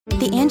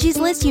The Angie's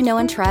List you know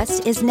and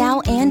trust is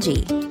now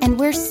Angie, and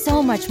we're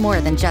so much more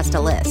than just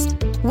a list.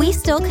 We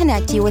still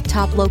connect you with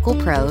top local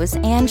pros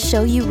and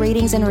show you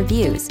ratings and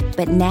reviews,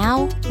 but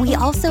now we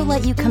also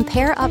let you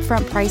compare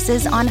upfront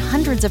prices on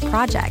hundreds of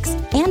projects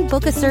and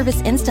book a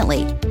service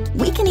instantly.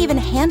 We can even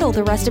handle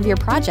the rest of your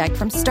project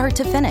from start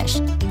to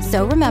finish.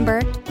 So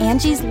remember,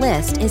 Angie's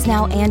List is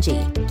now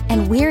Angie,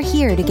 and we're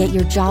here to get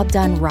your job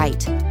done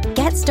right.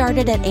 Get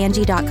started at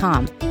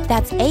Angie.com.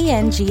 That's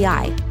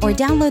ANGI, or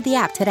download the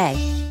app today.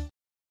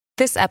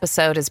 This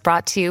episode is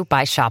brought to you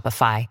by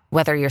Shopify.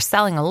 Whether you're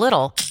selling a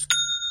little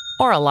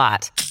or a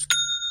lot,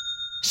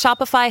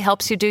 Shopify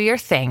helps you do your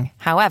thing,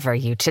 however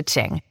you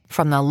cha-ching.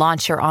 From the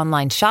launch your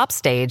online shop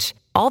stage,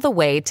 all the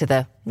way to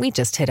the we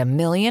just hit 1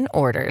 million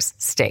orders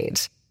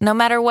stage. No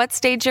matter what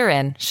stage you're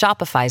in,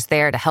 Shopify's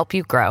there to help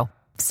you grow.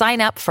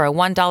 Sign up for a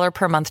 $1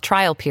 per month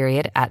trial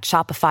period at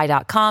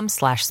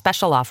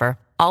shopify.com/special offer,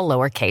 all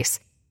lowercase.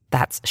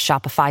 That's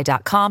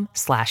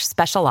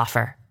shopify.com/special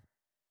offer.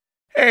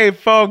 Hey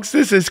folks,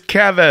 this is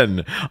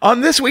Kevin.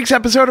 On this week's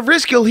episode of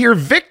Risk, you'll hear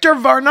Victor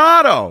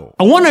Varnado.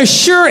 I want to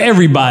assure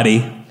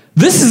everybody,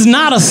 this is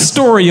not a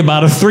story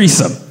about a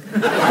threesome.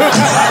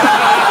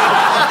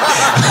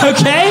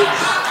 Okay?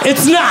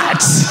 It's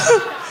not.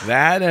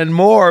 That and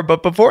more,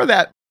 but before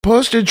that,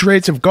 postage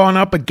rates have gone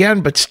up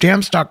again, but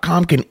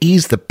Stamps.com can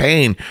ease the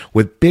pain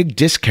with big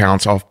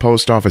discounts off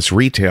post office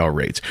retail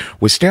rates.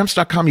 With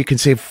Stamps.com, you can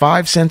save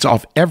 5 cents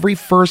off every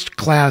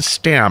first-class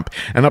stamp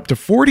and up to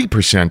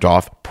 40%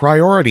 off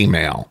priority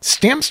mail.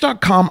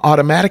 Stamps.com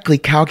automatically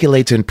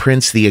calculates and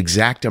prints the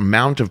exact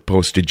amount of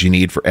postage you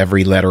need for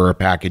every letter or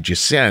package you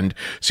send,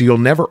 so you'll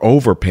never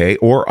overpay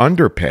or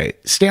underpay.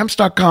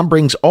 Stamps.com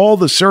brings all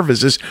the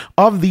services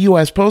of the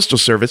U.S. Postal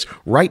Service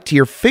right to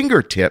your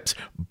fingertips.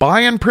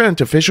 Buy and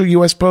print official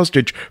U.S.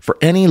 postage for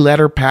any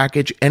letter,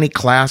 package, any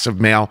class of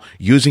mail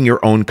using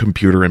your own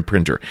computer and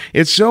printer.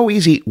 It's so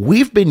easy.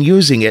 We've been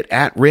using it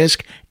at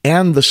Risk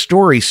and the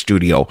Story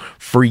Studio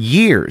for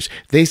years.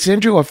 They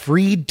send you a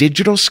free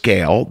digital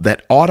scale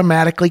that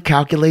automatically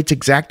calculates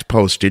exact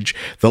postage.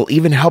 They'll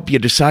even help you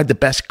decide the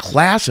best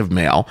class of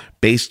mail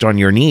based on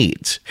your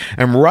needs.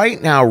 And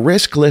right now,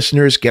 Risk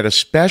listeners get a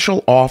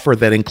special offer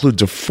that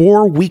includes a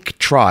 4-week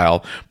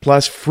trial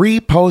plus free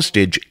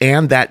postage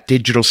and that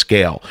digital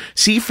scale.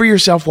 See for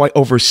yourself why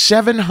over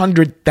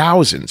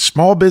 700,000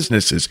 small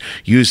businesses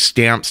use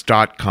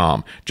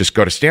Stamps.com. Just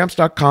go to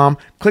Stamps.com,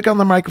 click on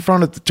the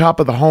microphone at the top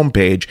of the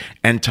homepage,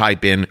 and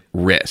type in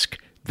Risk.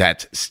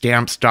 That's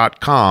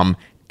Stamps.com.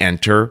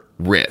 Enter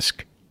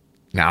Risk.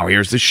 Now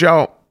here's the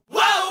show.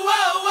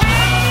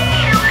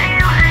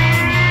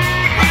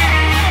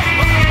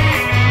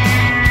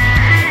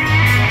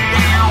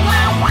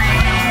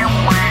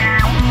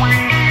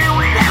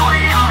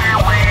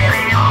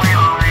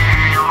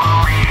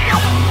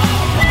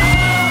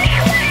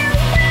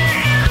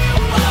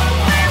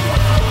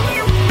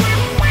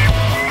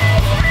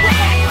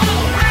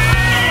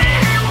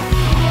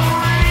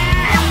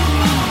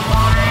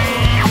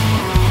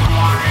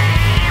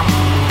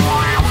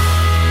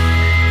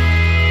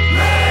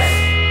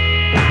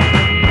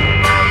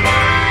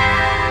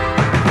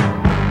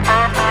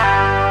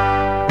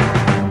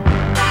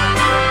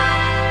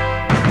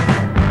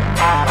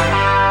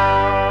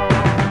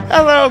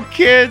 Hello,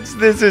 kids.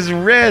 This is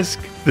Risk,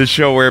 the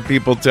show where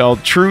people tell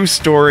true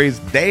stories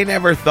they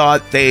never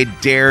thought they'd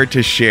dare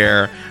to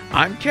share.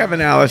 I'm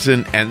Kevin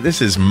Allison, and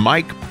this is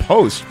Mike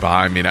Post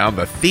behind me now,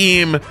 the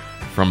theme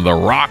from the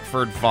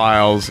Rockford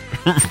Files.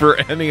 For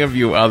any of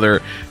you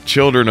other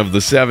children of the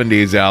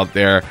 70s out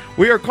there,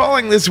 we are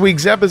calling this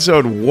week's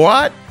episode,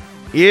 What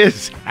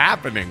is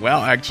Happening?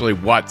 Well, actually,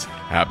 what's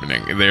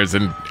happening? There's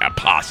an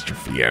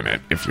apostrophe in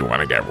it if you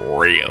want to get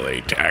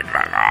really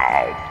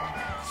technical.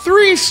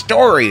 3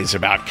 stories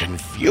about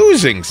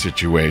confusing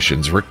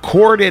situations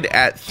recorded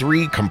at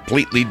 3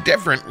 completely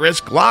different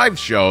Risk Live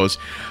shows.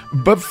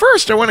 But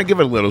first, I want to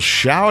give a little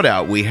shout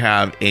out. We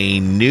have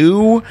a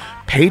new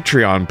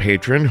Patreon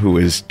patron who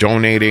is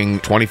donating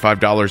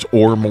 $25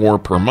 or more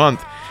per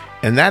month,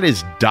 and that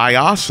is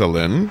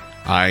Diocelin.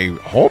 I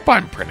hope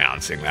I'm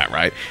pronouncing that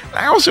right.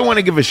 I also want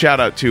to give a shout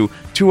out to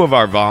 2 of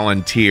our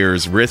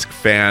volunteers, Risk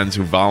fans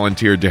who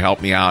volunteered to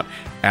help me out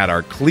at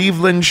our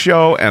Cleveland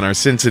show and our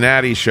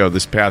Cincinnati show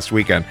this past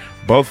weekend.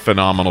 Both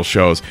phenomenal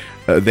shows.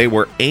 They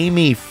were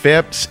Amy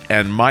Phipps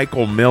and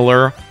Michael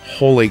Miller.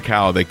 Holy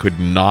cow, they could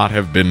not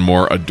have been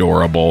more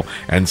adorable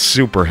and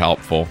super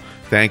helpful.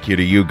 Thank you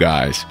to you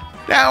guys.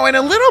 Now, in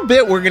a little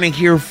bit, we're going to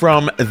hear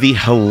from the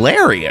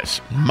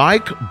hilarious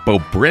Mike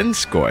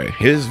Bobrinskoy,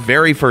 his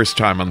very first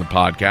time on the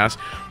podcast.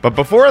 But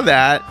before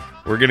that,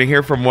 we're going to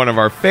hear from one of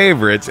our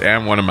favorites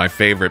and one of my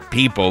favorite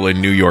people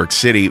in New York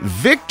City,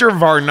 Victor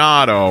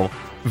Varnado.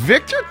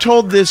 Victor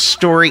told this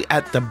story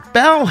at the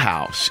Bell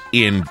House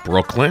in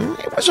Brooklyn.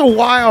 It was a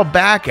while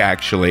back,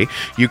 actually.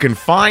 You can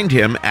find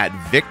him at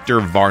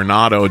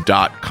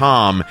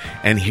victorvarnado.com.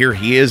 And here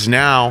he is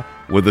now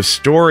with a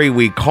story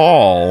we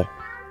call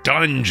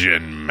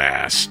Dungeon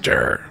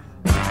Master.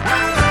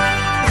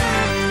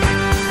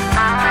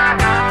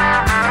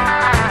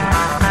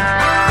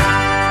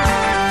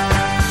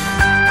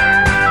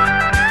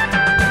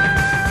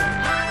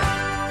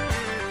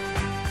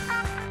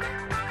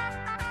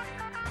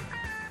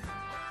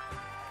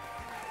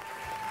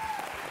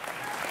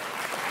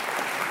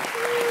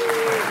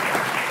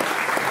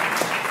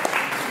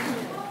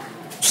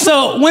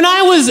 So when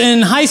I was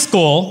in high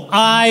school,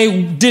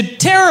 I did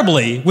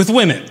terribly with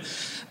women.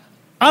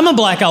 I'm a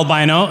black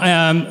albino.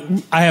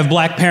 I have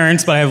black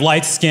parents, but I have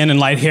light skin and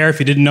light hair. If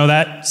you didn't know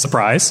that,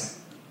 surprise.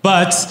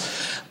 But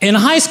in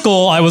high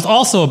school, I was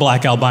also a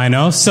black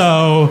albino.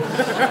 So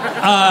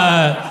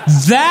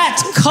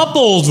that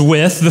coupled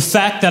with the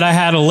fact that I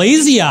had a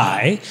lazy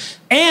eye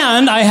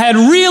and I had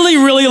really,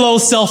 really low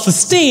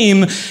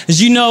self-esteem,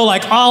 as you know,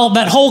 like all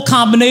that whole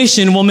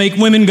combination will make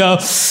women go,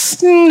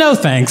 no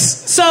thanks.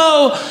 So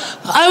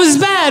I was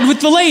bad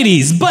with the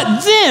ladies.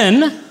 But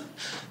then,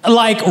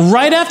 like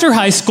right after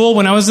high school,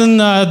 when I was in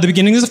the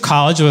beginnings of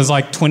college, I was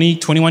like 20,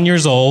 21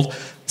 years old,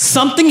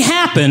 something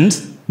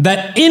happened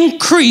that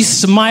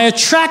increased my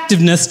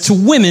attractiveness to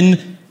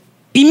women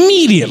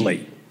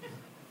immediately.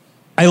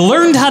 I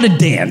learned how to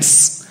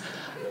dance.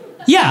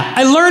 Yeah,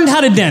 I learned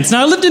how to dance.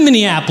 Now, I lived in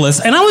Minneapolis,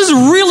 and I was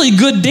a really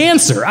good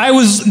dancer. I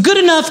was good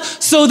enough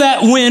so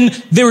that when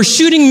they were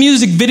shooting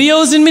music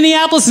videos in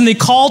Minneapolis and they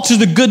called to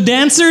the good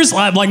dancers,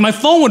 like my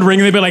phone would ring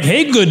and they'd be like,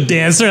 hey, good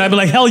dancer. And I'd be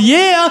like, hell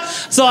yeah.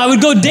 So I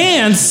would go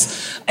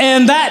dance,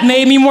 and that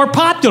made me more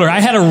popular.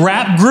 I had a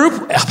rap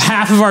group.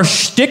 Half of our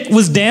shtick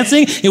was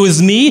dancing. It was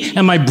me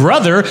and my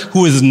brother,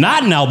 who is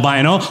not an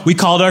albino. We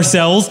called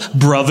ourselves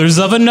Brothers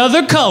of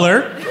Another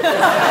Color.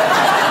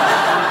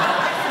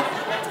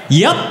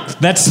 Yep,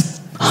 that's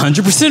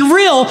 100%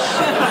 real.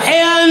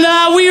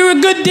 And we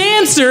were good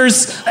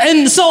dancers.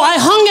 And so I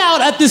hung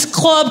out at this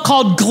club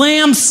called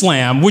Glam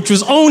Slam, which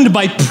was owned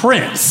by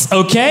Prince,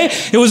 okay?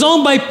 It was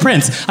owned by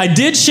Prince. I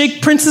did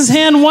shake Prince's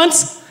hand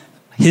once.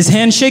 His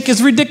handshake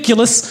is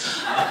ridiculous.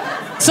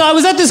 So I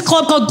was at this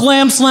club called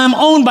Glam Slam,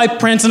 owned by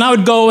Prince, and I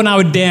would go and I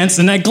would dance.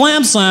 And at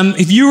Glam Slam,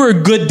 if you were a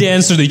good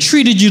dancer, they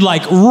treated you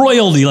like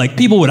royalty. Like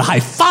people would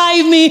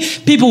high-five me,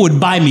 people would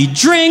buy me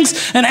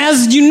drinks. And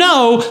as you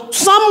know,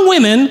 some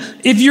women,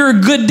 if you're a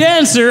good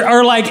dancer,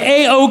 are like,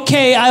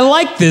 A-okay, I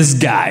like this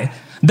guy.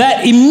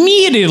 That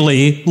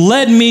immediately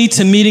led me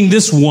to meeting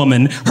this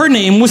woman. Her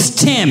name was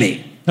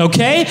Tammy.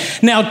 Okay?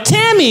 Now,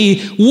 Tammy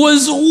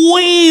was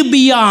way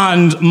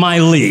beyond my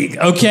league,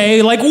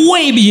 okay? Like,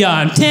 way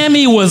beyond.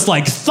 Tammy was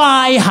like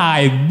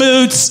thigh-high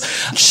boots.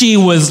 She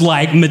was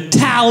like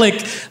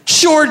metallic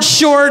short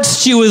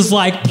shorts. She was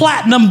like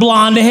platinum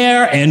blonde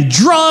hair and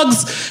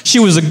drugs. She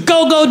was a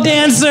go-go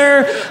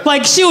dancer.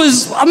 Like, she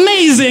was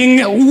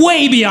amazing,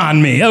 way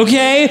beyond me,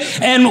 okay?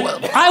 And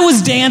I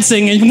was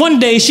dancing, and one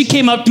day she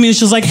came up to me and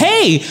she was like,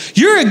 hey,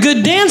 you're a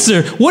good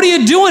dancer. What are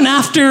you doing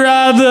after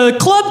the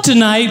club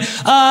tonight?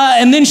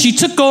 And then she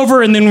took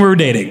over, and then we were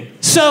dating.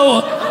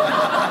 So,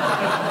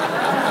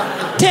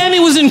 Tammy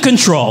was in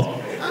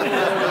control.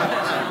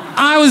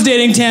 I was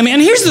dating Tammy.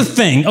 And here's the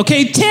thing,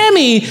 okay?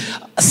 Tammy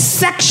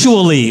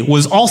sexually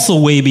was also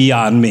way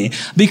beyond me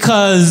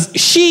because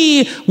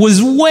she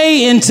was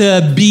way into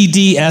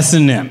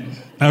BDSM.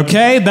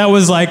 Okay? That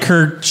was like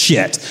her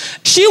shit.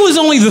 She was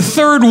only the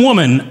third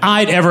woman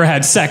I'd ever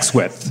had sex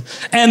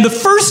with. And the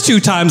first two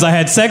times I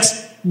had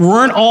sex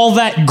weren't all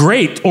that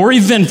great or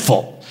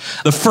eventful.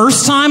 The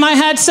first time I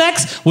had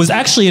sex was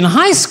actually in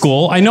high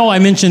school. I know I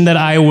mentioned that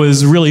I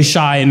was really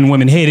shy and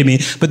women hated me,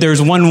 but there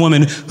was one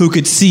woman who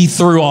could see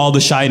through all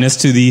the shyness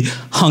to the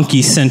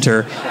hunky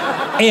center.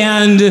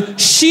 And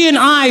she and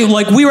I,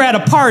 like, we were at a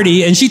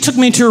party, and she took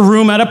me to her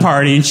room at a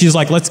party, and she's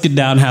like, let's get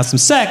down and have some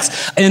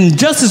sex. And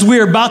just as we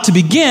were about to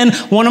begin,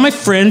 one of my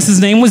friends, his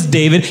name was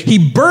David, he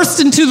burst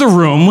into the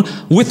room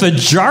with a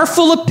jar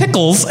full of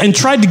pickles and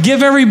tried to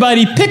give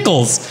everybody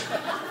pickles.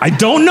 I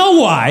don't know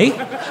why.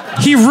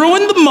 He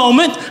ruined the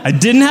moment. I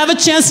didn't have a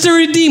chance to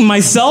redeem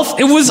myself.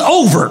 It was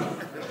over.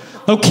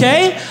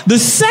 Okay? The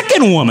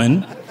second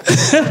woman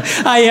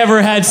I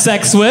ever had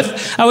sex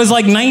with, I was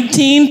like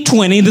 19,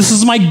 20. This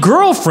was my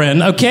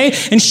girlfriend, okay?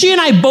 And she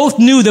and I both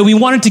knew that we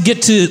wanted to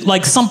get to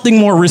like something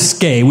more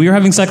risque. We were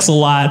having sex a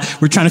lot.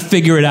 We were trying to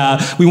figure it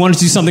out. We wanted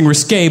to do something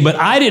risque, but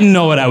I didn't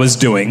know what I was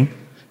doing.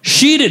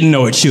 She didn't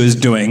know what she was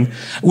doing,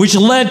 which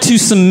led to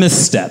some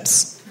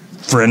missteps.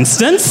 For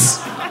instance,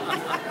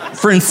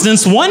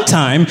 one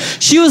time,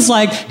 she was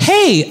like,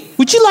 hey,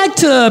 would you like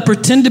to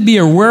pretend to be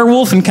a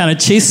werewolf and kind of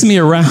chase me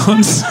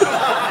around?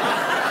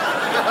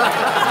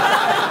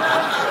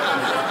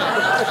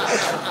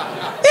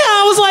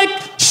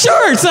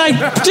 Sure, so I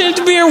pretended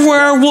to be a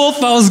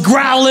werewolf. I was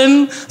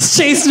growling,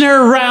 chasing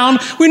her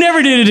around. We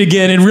never did it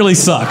again. It really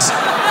sucks.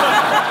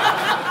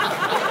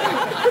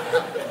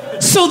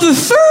 So the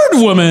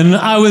third woman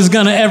I was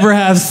going to ever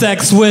have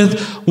sex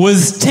with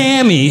was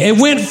Tammy. It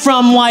went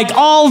from like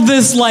all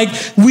this like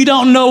we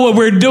don't know what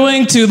we're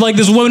doing to like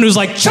this woman who's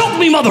like, choke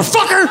me,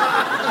 motherfucker.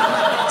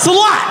 It's a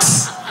lot.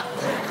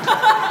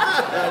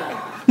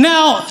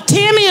 Now,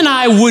 Tammy and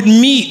I would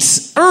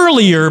meet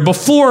earlier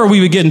before we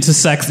would get into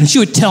sex, and she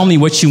would tell me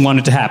what she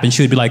wanted to happen.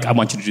 She would be like, I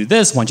want you to do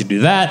this, I want you to do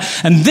that.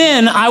 And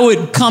then I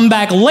would come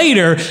back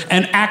later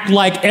and act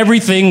like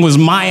everything was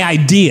my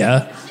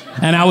idea,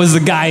 and I was the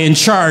guy in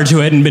charge who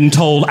hadn't been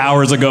told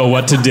hours ago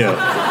what to do.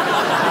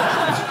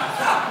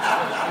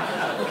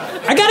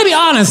 I gotta be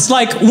honest,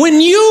 like, when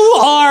you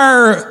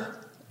are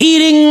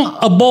eating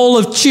a bowl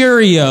of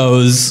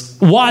Cheerios,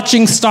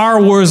 watching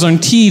Star Wars on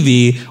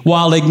TV,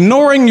 while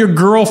ignoring your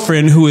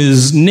girlfriend who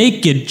is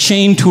naked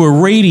chained to a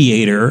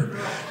radiator,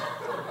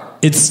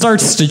 it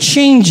starts to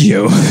change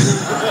you.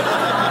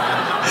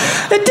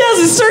 It does.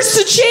 It starts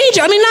to change.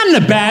 I mean, not in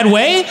a bad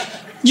way.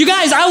 You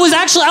guys, I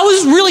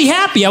was really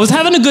happy. I was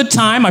having a good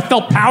time. I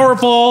felt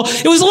powerful.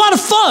 It was a lot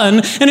of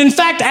fun. And in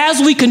fact,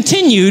 as we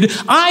continued,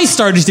 I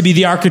started to be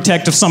the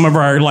architect of some of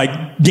our,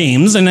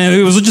 games. And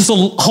it was just a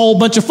whole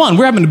bunch of fun.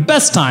 We're having the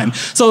best time.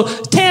 So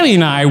Tammy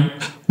and I,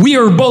 we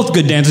are both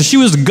good dancers. She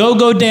was a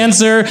go-go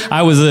dancer.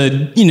 I was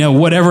a,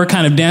 whatever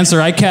kind of dancer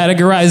I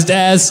categorized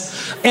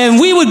as. And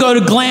we would go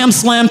to Glam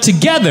Slam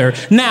together.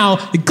 Now,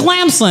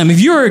 Glam Slam, if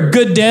you're a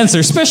good dancer,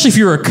 especially if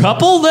you're a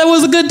couple that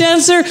was a good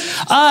dancer,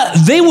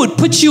 they would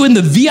put you in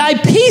the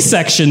VIP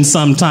section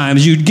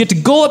sometimes. You'd get to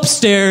go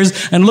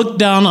upstairs and look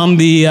down on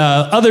the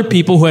other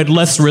people who had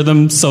less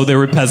rhythm, so they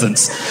were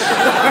peasants.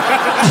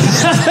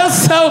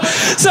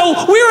 So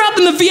we were up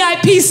in the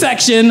VIP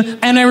section,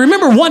 and I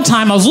remember one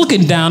time I was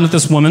looking down at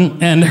this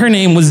woman, and her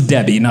name was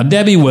Debbie. Now,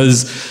 Debbie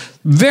was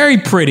very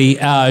pretty.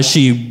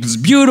 She was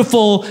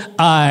beautiful.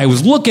 I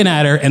was looking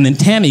at her, and then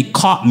Tammy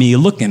caught me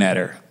looking at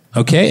her,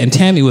 okay? And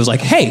Tammy was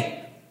like,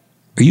 "Hey,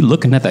 are you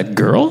looking at that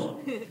girl?"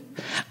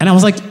 And I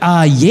was like,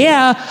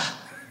 yeah,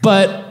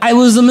 but I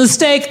was a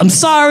mistake. I'm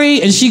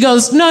sorry. And she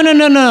goes,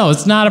 no,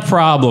 it's not a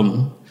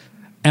problem.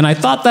 And I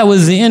thought that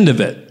was the end of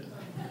it.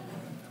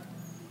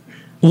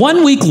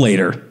 1 week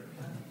later,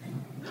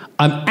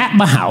 I'm at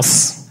my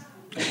house.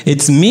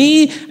 It's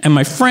me and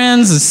my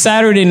friends. It's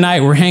Saturday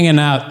night. We're hanging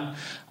out.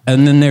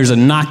 And then there's a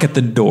knock at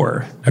the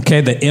door,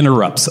 okay, that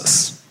interrupts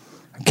us.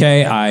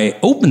 Okay, I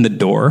open the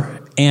door,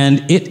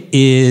 and it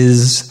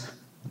is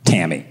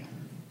Tammy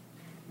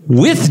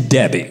with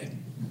Debbie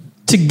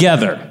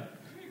together.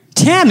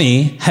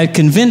 Tammy had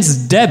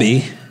convinced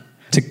Debbie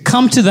to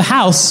come to the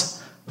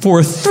house for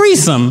a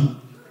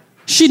threesome.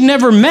 She'd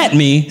never met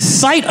me,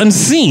 sight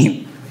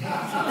unseen.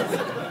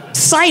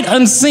 Sight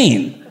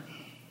unseen.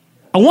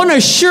 I want to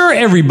assure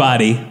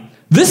everybody,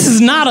 this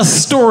is not a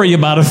story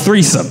about a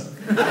threesome.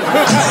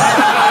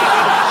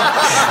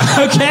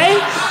 Okay?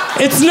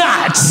 It's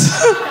not.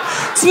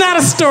 It's not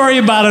a story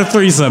about a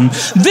threesome.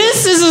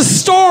 This is a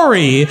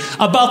story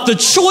about the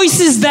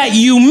choices that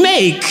you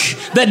make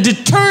that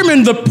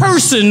determine the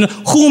person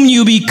whom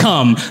you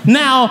become.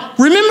 Now,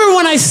 remember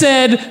when I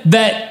said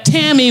that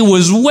Tammy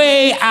was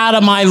way out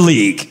of my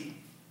league?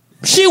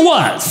 She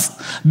was,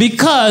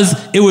 because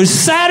it was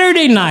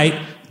Saturday night,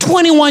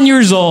 21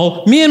 years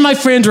old, me and my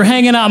friends were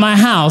hanging out at my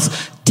house.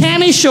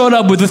 Tammy showed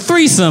up with a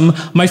threesome.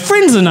 My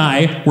friends and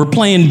I were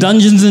playing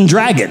Dungeons and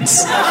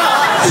Dragons.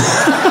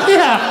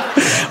 Yeah,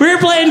 we were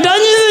playing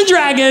Dungeons and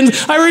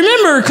Dragons. I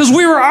remember because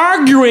we were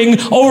arguing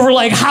over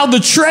how the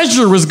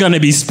treasure was going to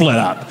be split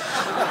up.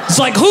 It's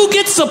like, who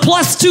gets the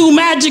 +2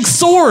 magic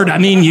sword? I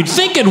mean, you'd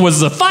think it was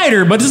the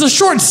fighter, but it's a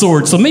short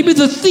sword, so maybe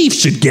the thief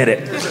should get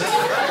it.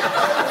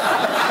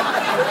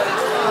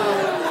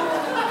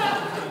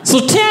 So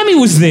Tammy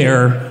was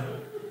there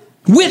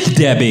with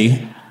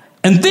Debbie,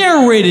 and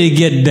they're ready to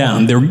get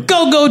down. They were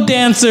go-go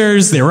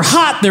dancers. They were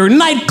hot. They were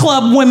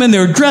nightclub women. They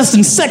were dressed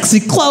in sexy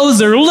clothes.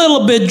 They were a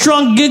little bit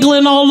drunk,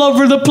 giggling all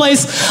over the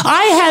place.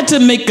 I had to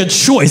make a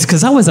choice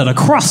because I was at a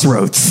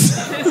crossroads.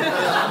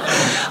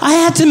 I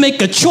had to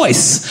make a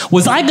choice.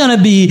 Was I going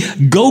to be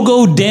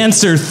go-go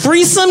dancer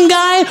threesome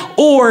guy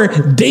or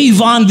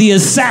Davon the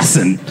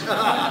assassin?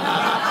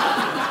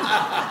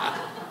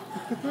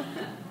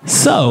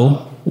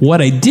 So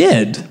what I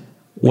did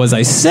was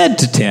I said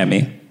to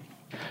Tammy,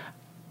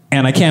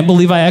 and I can't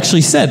believe I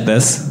actually said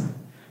this,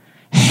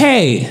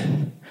 "Hey,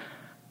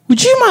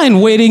 would you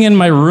mind waiting in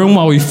my room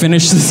while we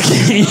finish this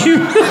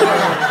game?"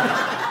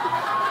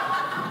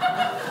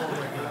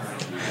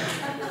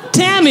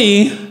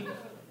 Tammy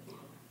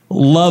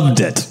loved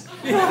it.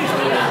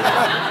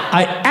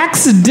 I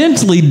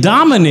accidentally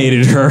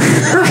dominated her.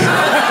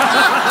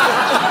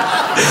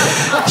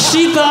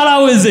 She thought I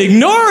was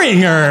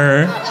ignoring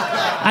her.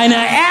 And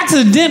I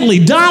accidentally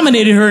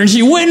dominated her, and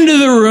she went into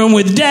the room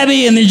with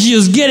Debbie, and then she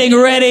was getting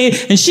ready,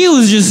 and she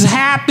was just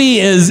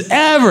happy as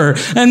ever.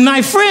 And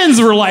my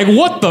friends were like,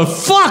 "What the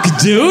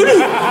fuck, dude?"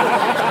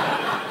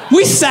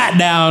 We sat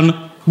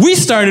down. We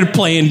started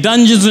playing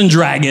Dungeons and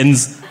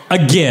Dragons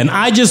again.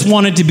 I just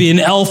wanted to be an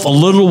elf a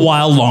little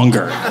while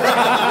longer.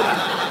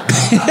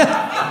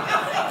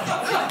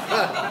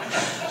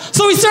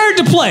 So we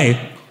started to play.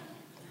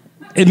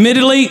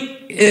 Admittedly,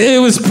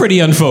 it was pretty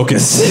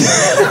unfocused.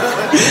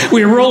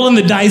 We were rolling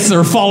the dice that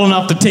were falling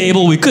off the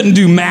table. We couldn't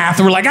do math.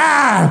 We're like,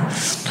 ah!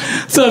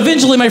 So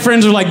eventually my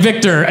friends were like,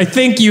 "Victor, I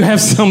think you have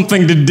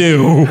something to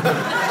do."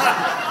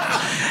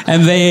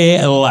 And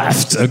they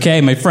left,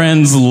 okay? My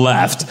friends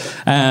left.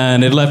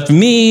 And it left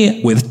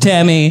me with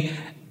Tammy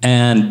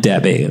and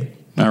Debbie,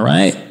 all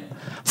right?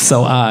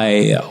 So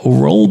I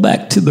roll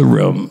back to the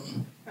room.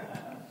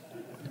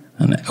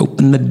 And I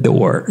open the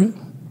door.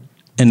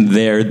 And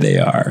there they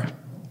are.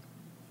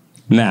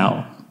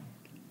 Now,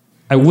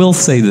 I will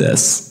say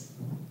this.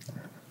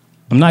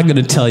 I'm not going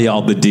to tell you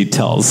all the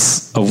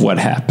details of what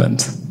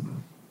happened.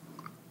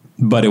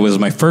 but it was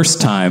my first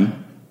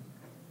time,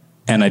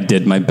 and I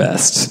did my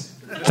best.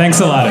 Thanks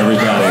a lot,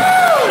 everybody.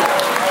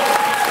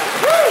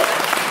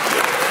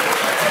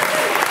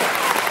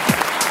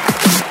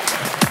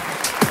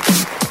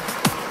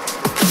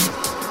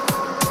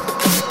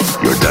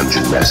 Your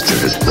dungeon master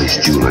has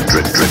placed you in a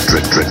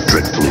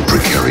dreadfully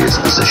precarious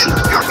position.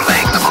 You're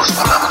playing the most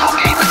phenomenal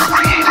game ever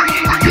created.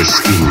 Your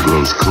skin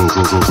grows cold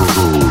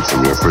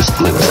from your first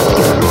glimpse of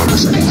the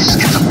enormous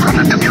beast. It's a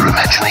product of your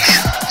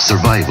imagination.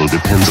 Survival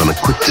depends on a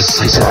quick,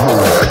 decisive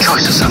move. The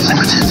choices are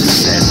limited.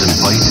 Stand and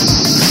fight,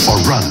 or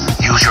run.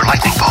 Use your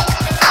lightning bolt.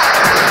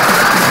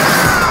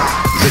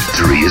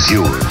 Victory is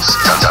yours.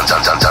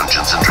 Dungeons and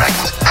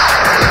Dragons.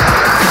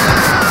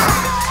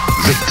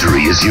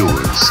 Victory is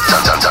yours.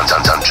 Dungeons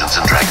and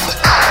Dragons.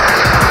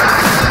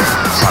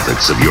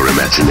 Products of your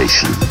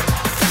imagination.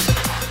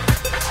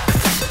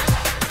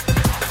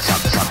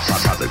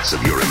 Products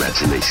of your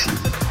imagination.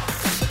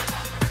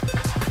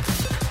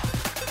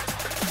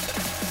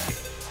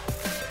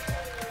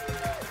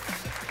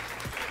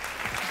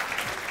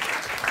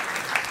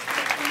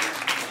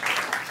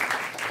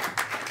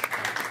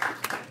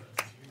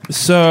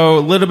 So, a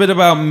little bit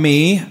about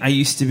me. I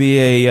used to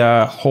be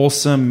a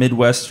wholesome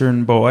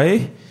Midwestern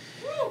boy.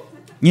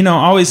 You know,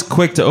 always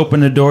quick to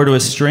open the door to a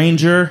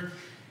stranger.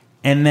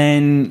 And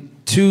then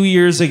 2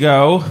 years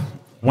ago,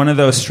 one of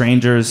those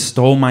strangers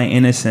stole my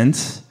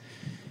innocence.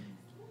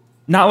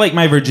 Not like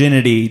my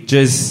virginity,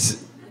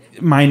 just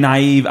my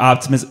naive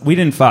optimism. We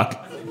didn't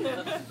fuck.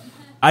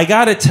 I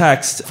got a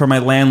text from my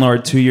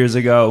landlord 2 years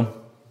ago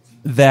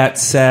that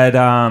said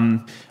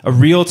a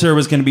realtor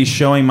was going to be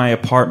showing my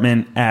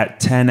apartment at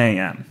 10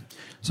 a.m.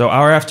 So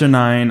hour after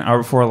 9, hour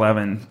before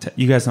 11.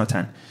 You guys know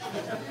 10.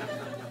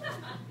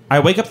 I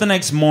wake up the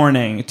next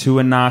morning to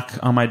a knock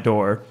on my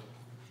door.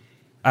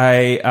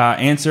 I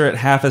answer it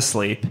half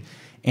asleep,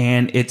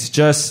 and it's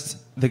just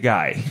the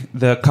guy.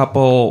 The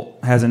couple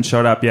hasn't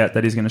showed up yet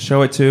that he's going to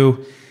show it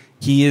to.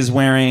 He is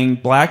wearing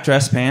black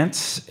dress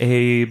pants,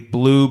 a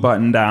blue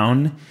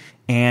button-down,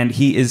 and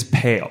he is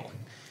pale.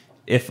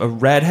 If a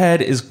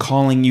redhead is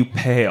calling you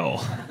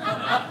pale,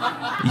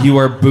 you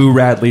are Boo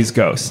Radley's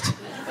ghost.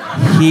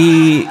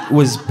 He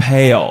was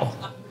pale.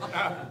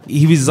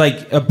 He was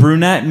like a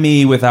brunette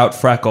me without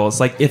freckles.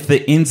 Like if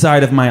the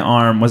inside of my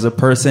arm was a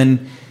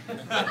person.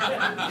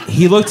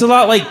 He looked a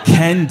lot like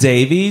Ken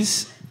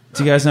Davies.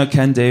 Do you guys know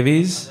Ken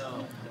Davies?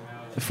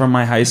 From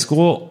my high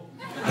school.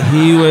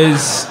 He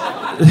was...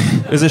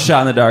 It was a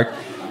shot in the dark.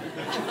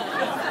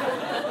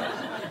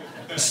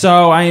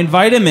 So I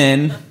invite him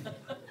in.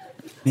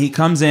 He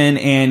comes in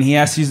and he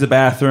asks to use the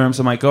bathroom.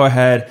 So I'm like, go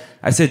ahead.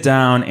 I sit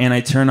down and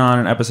I turn on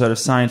an episode of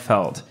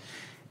Seinfeld.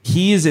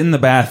 He is in the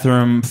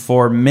bathroom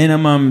for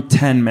minimum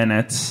 10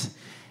 minutes,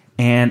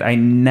 and I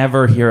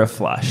never hear a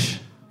flush.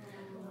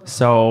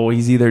 So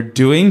he's either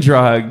doing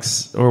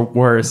drugs, or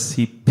worse,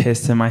 he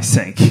pissed in my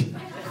sink.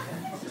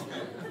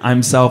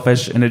 I'm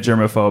selfish and a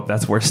germaphobe.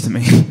 That's worse to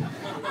me.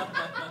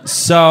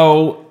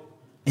 So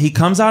he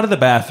comes out of the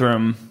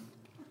bathroom,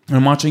 and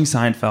I'm watching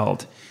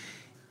Seinfeld.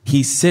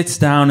 He sits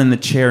down in the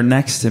chair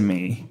next to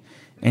me,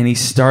 and he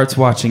starts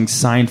watching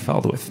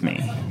Seinfeld with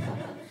me.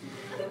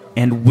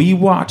 And we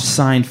watched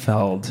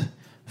Seinfeld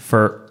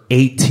for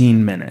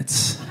 18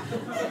 minutes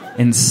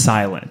in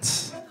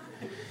silence.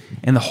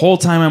 And the whole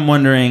time I'm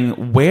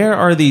wondering, where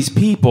are these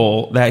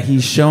people that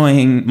he's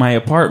showing my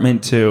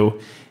apartment to,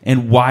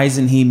 and why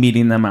isn't he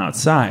meeting them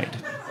outside?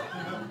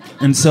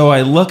 And so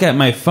I look at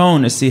my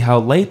phone to see how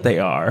late they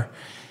are,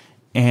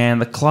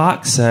 and the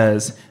clock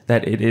says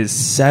that it is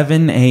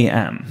 7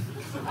 a.m.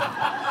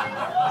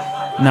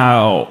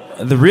 Now,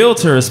 the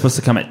realtor is supposed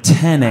to come at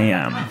 10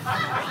 a.m.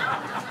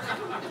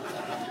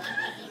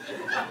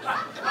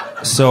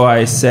 So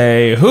I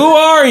say, "Who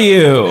are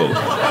you?"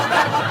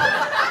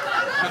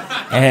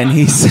 And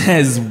he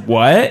says,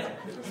 "What?"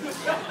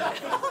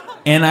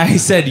 And I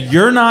said,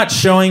 "You're not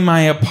showing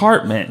my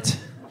apartment."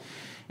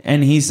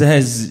 And he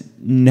says,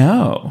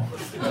 "No."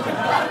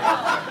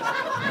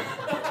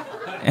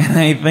 And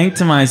I think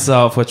to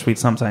myself, which we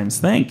sometimes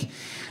think,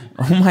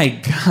 oh my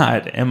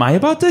God, am I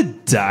about to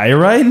die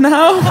right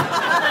now?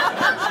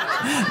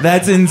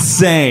 That's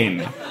insane.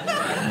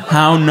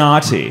 How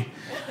naughty.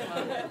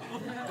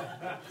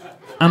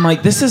 I'm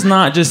like, this is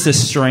not just a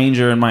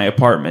stranger in my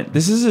apartment.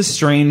 This is a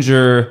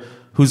stranger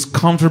who's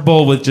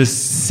comfortable with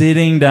just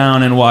sitting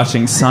down and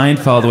watching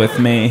Seinfeld with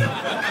me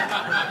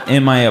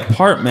in my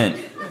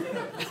apartment.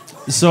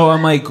 So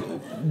I'm like,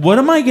 what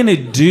am I going to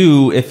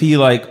do if he,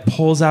 like,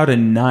 pulls out a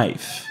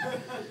knife?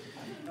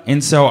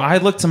 And so I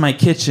look to my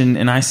kitchen,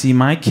 and I see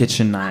my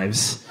kitchen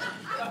knives.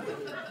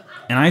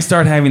 And I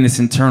start having this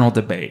internal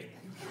debate,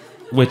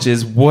 which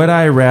is, would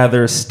I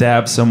rather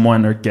stab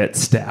someone or get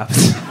stabbed?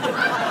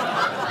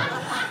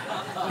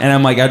 And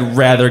I'm like, I'd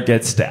rather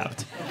get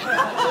stabbed.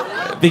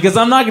 Because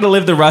I'm not going to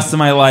live the rest of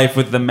my life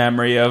with the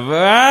memory of, in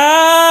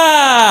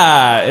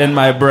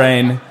my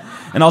brain.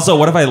 And also,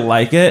 what if I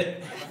like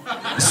it?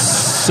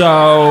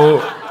 So,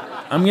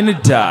 I'm going to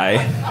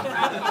die.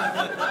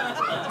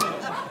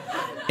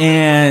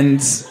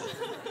 And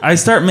I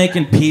start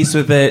making peace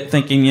with it,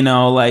 thinking,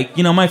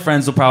 my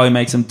friends will probably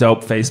make some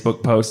dope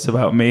Facebook posts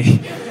about me,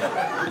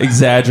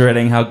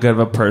 exaggerating how good of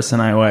a person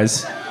I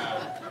was.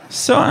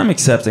 So I'm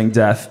accepting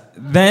death.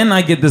 Then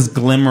I get this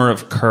glimmer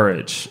of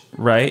courage,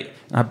 right?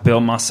 I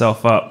build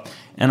myself up,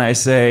 and I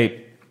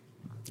say,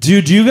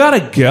 dude, you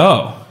gotta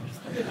go.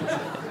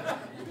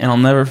 And I'll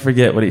never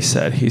forget what he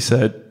said. He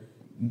said,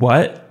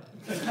 what?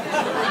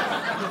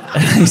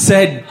 And I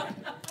said,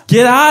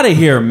 get out of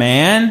here,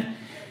 man.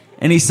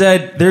 And he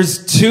said,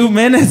 there's 2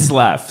 minutes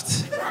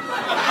left.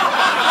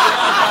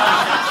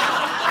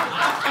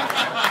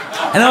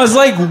 And I was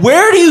like,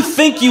 where do you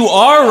think you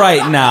are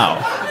right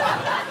now?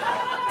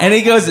 And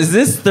he goes, is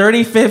this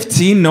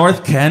 3015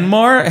 North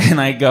Kenmore?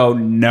 And I go,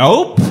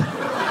 nope.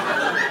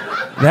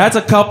 That's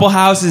a couple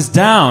houses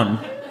down.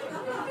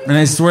 And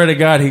I swear to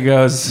God, he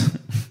goes,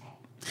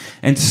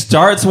 and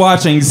starts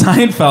watching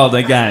Seinfeld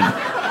again.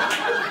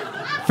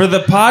 For the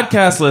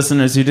podcast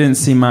listeners who didn't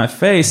see my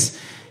face,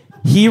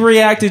 he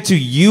reacted to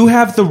 "You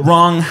have the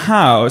wrong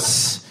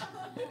house"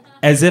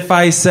 as if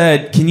I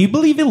said, can you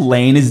believe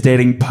Elaine is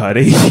dating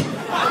Putty?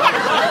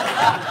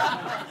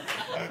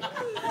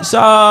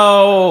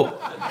 So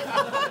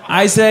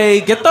I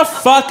say, get the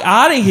fuck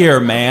out of here,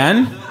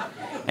 man.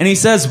 And he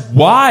says,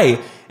 why?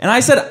 And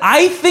I said,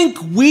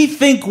 we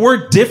think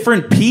we're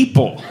different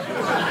people.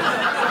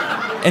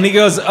 And he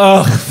goes,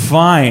 ugh,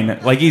 fine.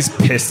 Like he's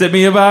pissed at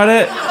me about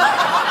it.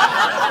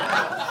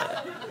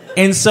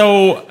 And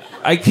so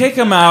I kick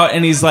him out,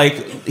 and he's like,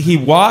 he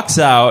walks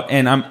out,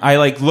 and I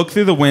look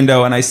through the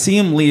window, and I see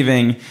him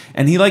leaving,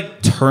 and he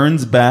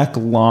turns back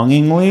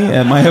longingly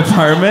at my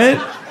apartment,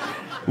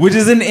 which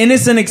is an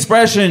innocent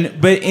expression,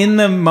 but in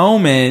the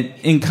moment,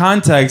 in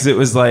context, it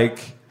was like,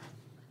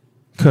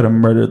 could have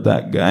murdered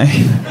that guy.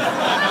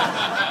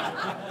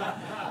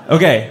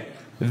 Okay,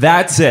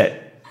 that's it.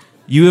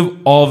 You have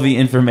all the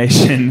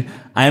information.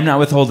 I am not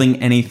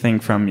withholding anything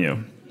from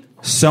you.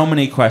 So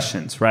many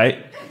questions,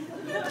 right?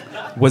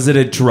 Was it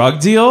a drug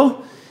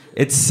deal?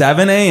 It's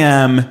 7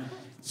 a.m.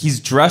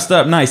 He's dressed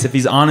up nice. If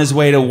he's on his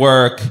way to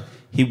work,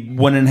 he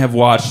wouldn't have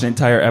watched an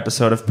entire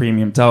episode of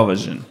premium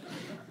television.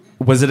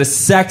 Was it a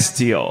sex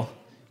deal?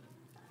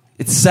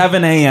 It's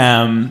 7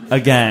 a.m.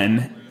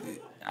 again.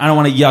 I don't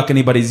want to yuck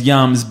anybody's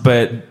yums,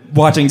 but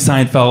watching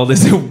Seinfeld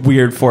is a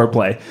weird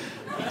foreplay.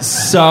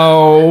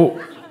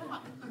 So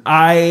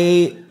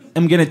I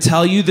am going to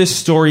tell you this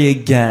story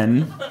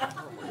again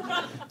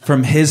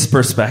from his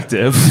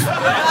perspective.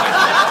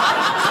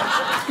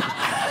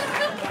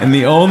 And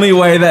the only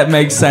way that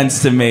makes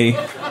sense to me.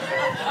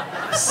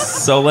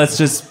 So let's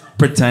just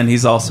pretend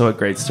he's also a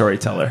great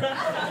storyteller.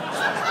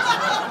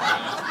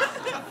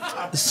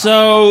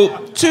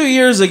 So 2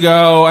 years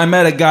ago, I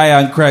met a guy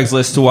on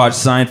Craigslist to watch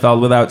Seinfeld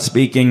without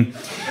speaking.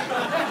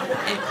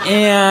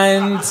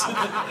 And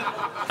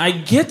I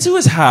get to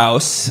his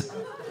house,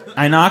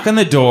 I knock on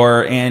the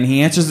door, and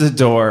he answers the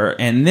door,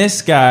 and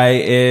this guy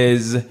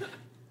is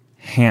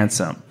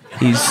handsome.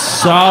 He's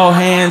so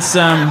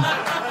handsome,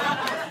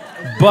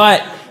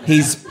 but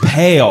he's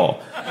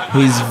pale.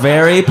 He's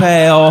very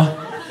pale.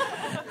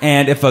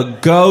 And if a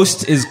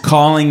ghost is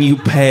calling you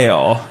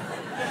pale,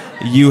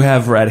 you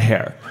have red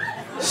hair.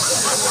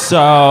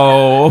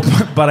 So,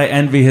 but I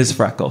envy his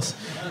freckles.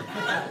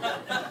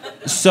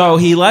 So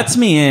he lets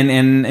me in,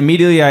 and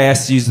immediately I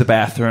ask to use the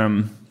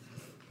bathroom.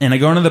 And I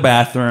go into the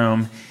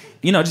bathroom,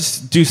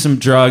 just do some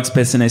drugs,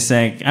 piss in his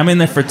sink. I'm in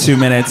there for 2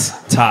 minutes,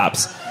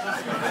 tops.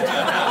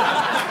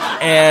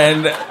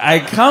 And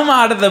I come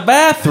out of the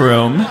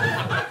bathroom,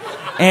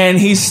 and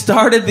he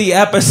started the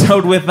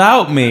episode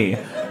without me.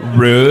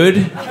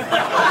 Rude.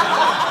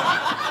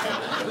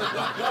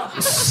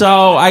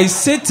 So I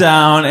sit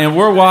down, and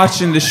we're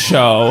watching the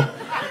show.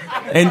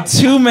 And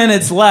 2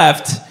 minutes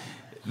left,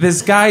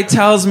 this guy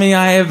tells me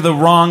I have the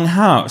wrong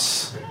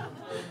house.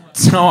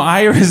 So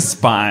I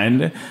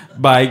respond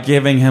by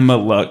giving him a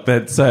look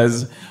that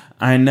says,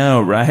 I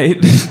know,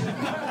 right?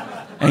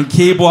 And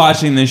keep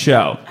watching the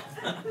show.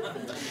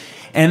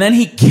 And then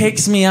he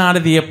kicks me out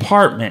of the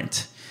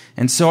apartment.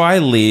 And so I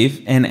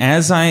leave, and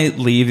as I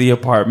leave the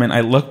apartment,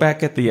 I look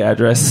back at the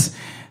address,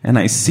 and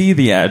I see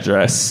the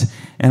address,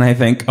 and I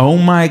think, oh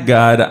my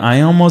God,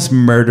 I almost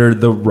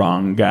murdered the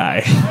wrong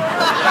guy.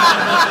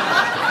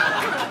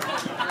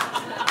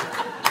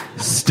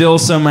 Still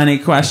so many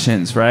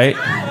questions, right?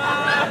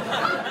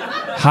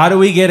 How do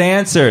we get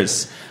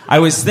answers? I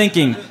was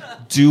thinking,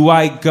 do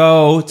I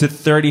go to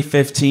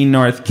 3015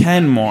 North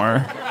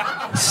Kenmore,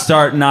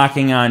 start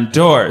knocking on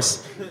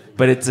doors?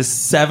 But it's a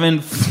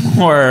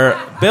 7th-floor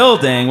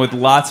building with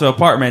lots of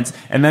apartments,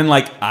 and then,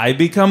 I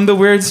become the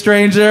weird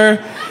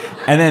stranger,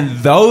 and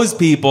then those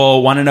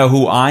people want to know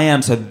who I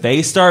am, so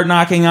they start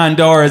knocking on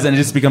doors, and it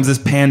just becomes this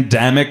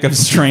pandemic of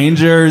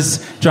strangers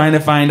trying to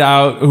find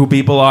out who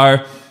people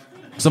are.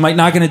 So I'm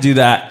not going to do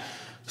that.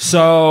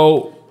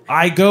 So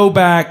I go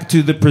back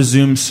to the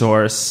presumed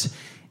source,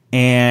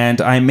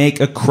 and I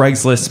make a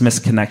Craigslist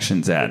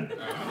misconnections ad.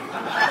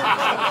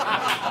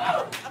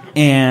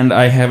 And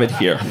I have it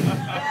here.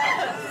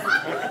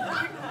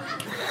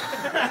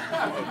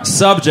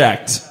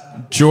 Subject,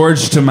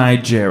 George to my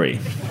Jerry.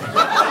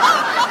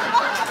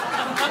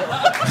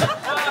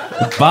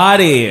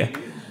 Body.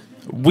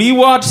 We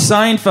watched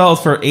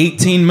Seinfeld for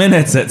 18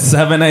 minutes at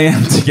 7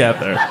 a.m.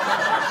 together.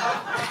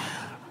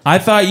 I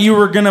thought you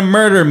were going to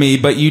murder me,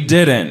 but you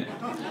didn't.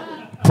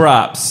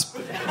 Props.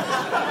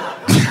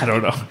 I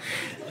don't know.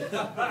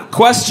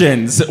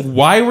 Questions.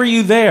 Why were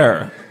you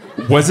there?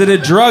 Was it a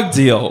drug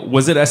deal?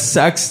 Was it a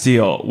sex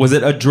deal? Was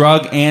it a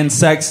drug and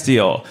sex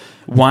deal?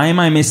 Why am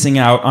I missing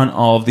out on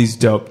all of these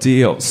dope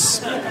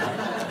deals?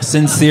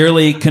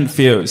 Sincerely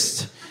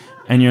confused.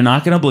 And you're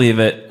not going to believe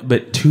it,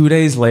 but 2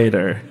 days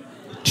later,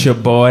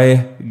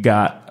 Chaboy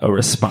got a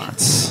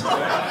response.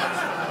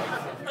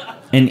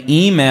 An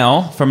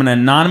email from an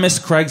anonymous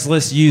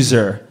Craigslist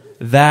user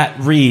that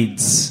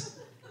reads,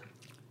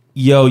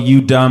 "Yo,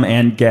 you dumb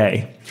and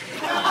gay."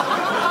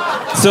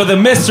 So the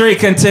mystery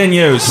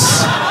continues.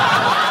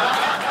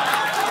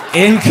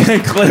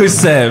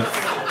 Inconclusive.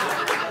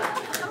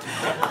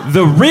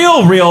 The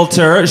real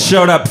realtor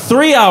showed up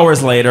 3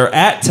 hours later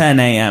at 10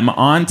 a.m.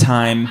 on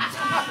time,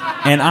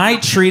 and I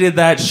treated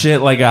that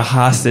shit like a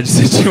hostage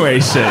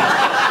situation.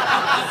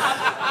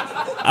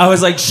 I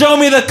was like, show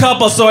me the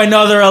couple so I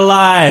know they're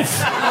alive.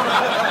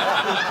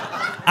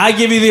 I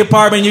give you the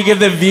apartment, you give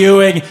the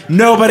viewing,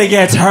 nobody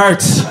gets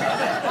hurt.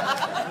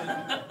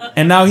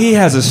 And now he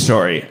has a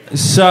story.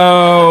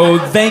 So,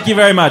 thank you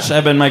very much.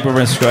 I've been Mike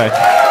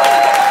Bobrinski.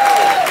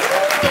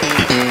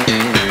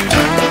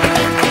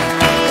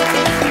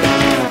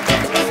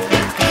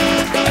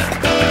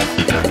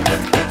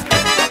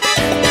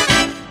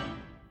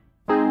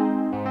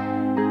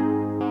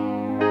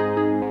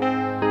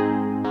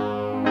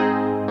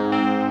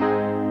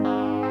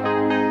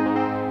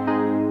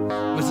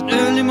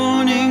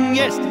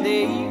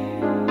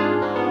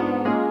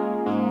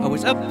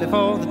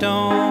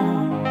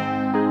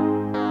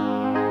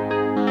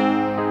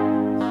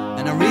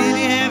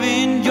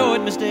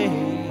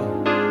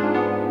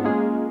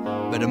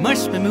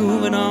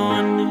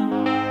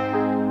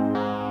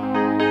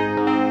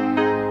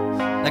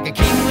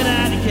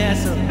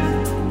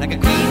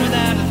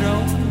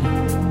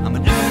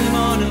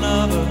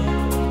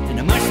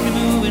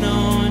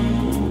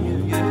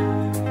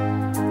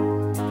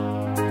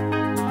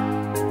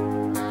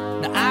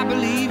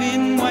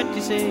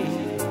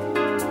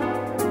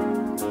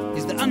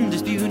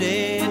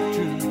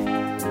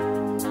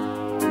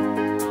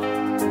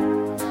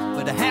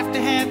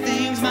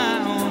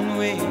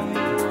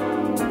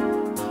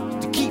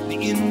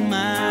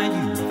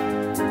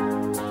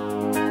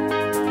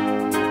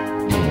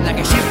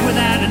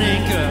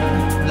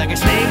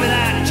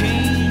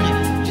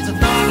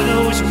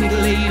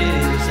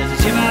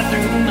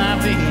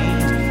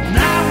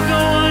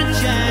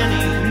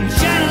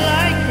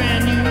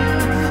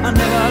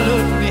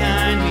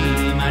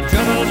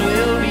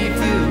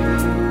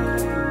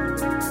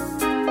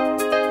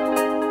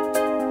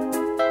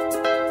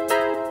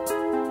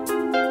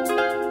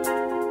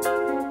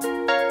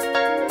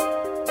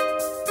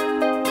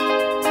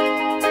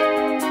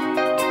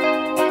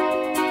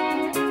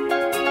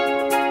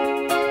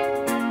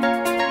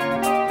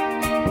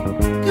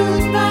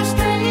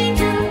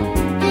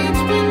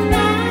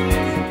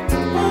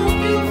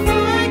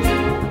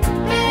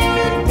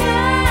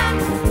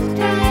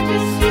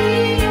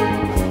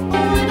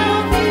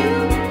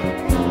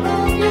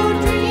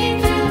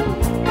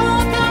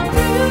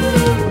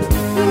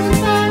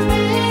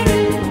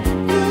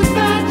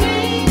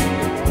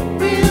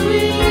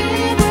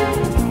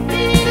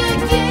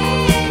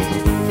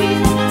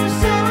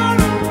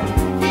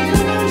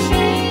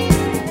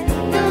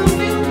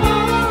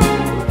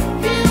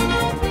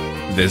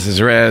 This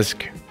is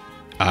Risk.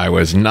 I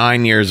was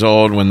 9 years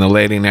old when the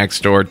lady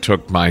next door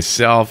took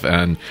myself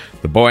and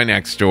the boy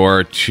next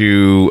door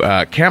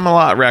to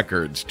Camelot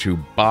Records to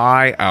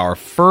buy our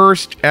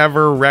first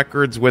ever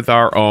records with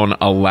our own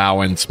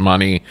allowance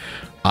money.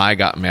 I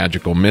got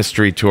Magical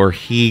Mystery Tour.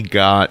 He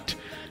got,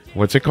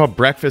 what's it called?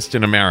 Breakfast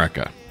in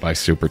America by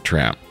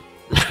Supertramp.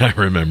 I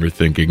remember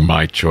thinking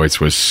my choice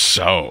was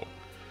so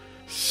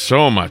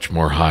much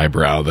more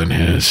highbrow than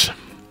his.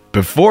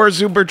 Before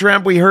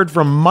Supertramp, we heard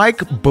from Mike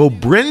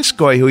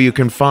Bobrinski, who you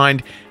can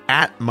find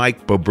at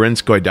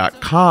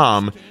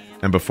MikeBobrinski.com.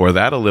 And before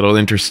that, a little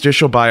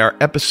interstitial by our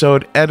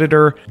episode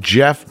editor,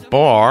 Jeff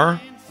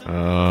Barr.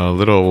 A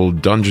little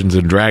Dungeons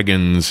 &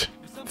 Dragons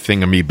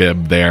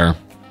thingamybib there.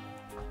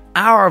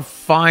 Our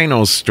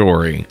final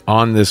story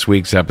on this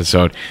week's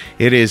episode.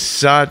 It is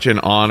such an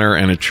honor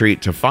and a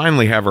treat to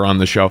finally have her on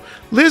the show.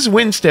 Liz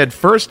Winstead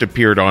first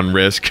appeared on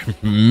Risk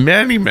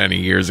many, many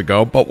years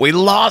ago, but we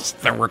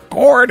lost the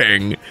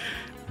recording.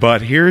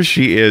 But here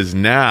she is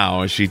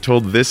now. She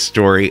told this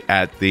story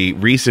at the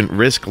recent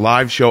Risk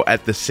live show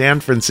at the San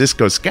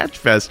Francisco Sketch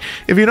Fest.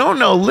 If you don't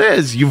know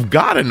Liz, you've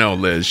got to know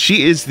Liz.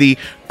 She is the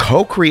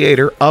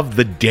co-creator of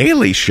The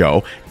Daily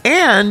Show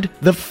and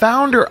the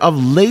founder of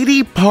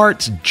Lady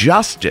Parts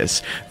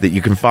Justice that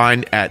you can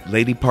find at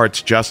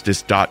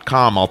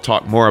ladypartsjustice.com. I'll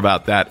talk more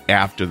about that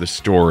after the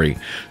story.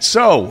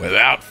 So,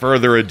 without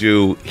further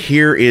ado,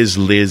 here is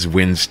Liz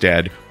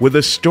Winstead with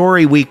a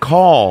story we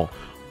call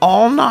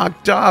All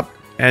Knocked Up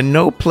and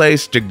No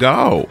Place to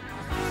Go.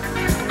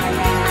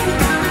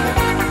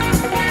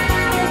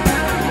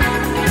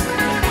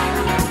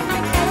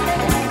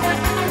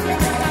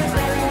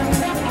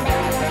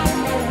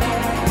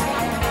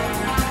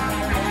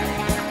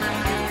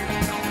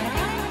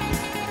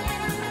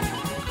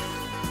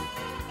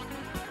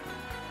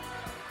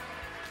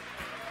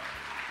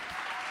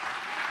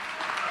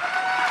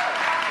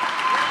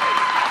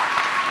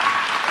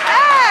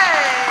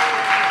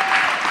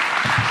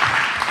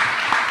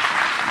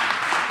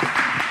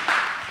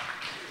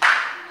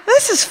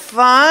 is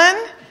fun.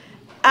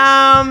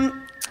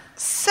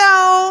 So,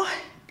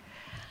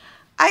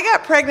 I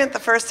got pregnant the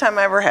first time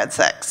I ever had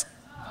sex.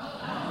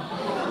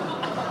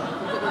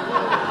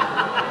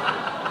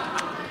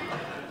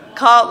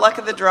 Call it luck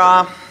of the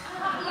draw.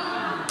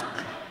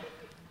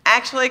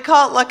 Actually,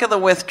 call it luck of the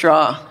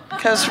withdraw,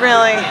 because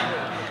really,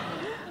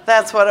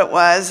 that's what it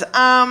was.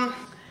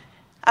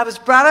 I was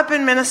brought up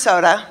in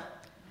Minnesota,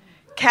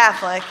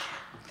 Catholic,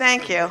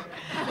 thank you,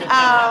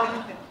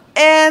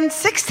 and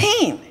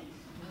 16.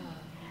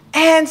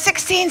 And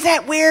 16's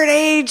that weird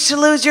age to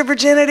lose your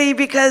virginity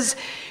because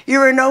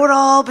you're a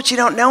know-it-all, but you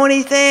don't know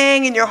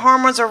anything, and your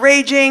hormones are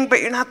raging,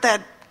 but you're not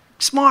that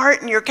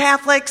smart, and you're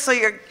Catholic, so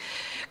you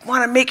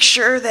want to make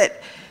sure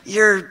that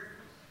you're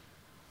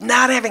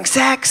not having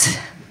sex.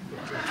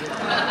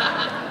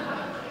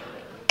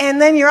 And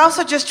then you're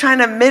also just trying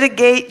to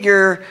mitigate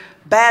your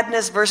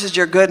badness versus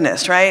your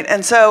goodness, right?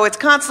 And so it's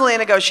constantly a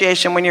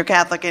negotiation when you're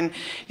Catholic and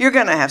you're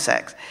going to have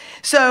sex.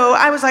 So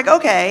I was like,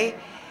 okay,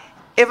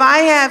 if I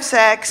have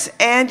sex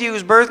and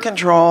use birth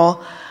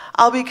control,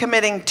 I'll be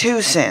committing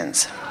 2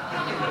 sins.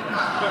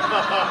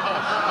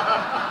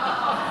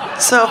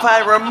 So if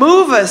I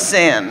remove a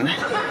sin,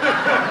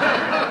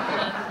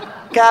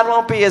 God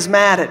won't be as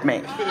mad at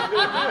me.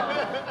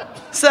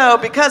 So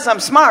because I'm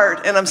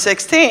smart and I'm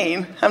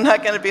 16, I'm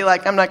not going to be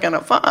like, I'm not going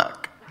to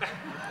fuck.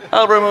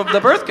 I'll remove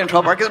the birth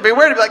control part, because it'd be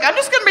weird to be like, I'm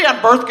just going to be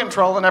on birth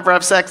control and never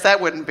have sex. That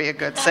wouldn't be a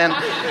good sin.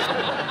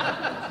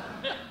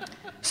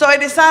 So I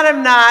decided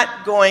I'm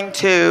not going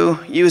to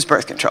use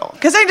birth control,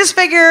 because I just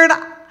figured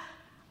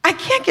I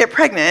can't get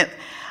pregnant.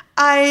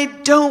 I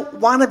don't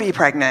want to be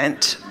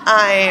pregnant.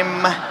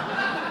 I'm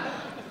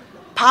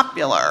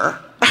popular.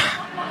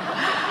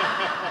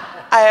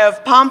 I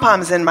have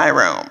pom-poms in my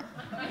room.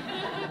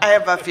 I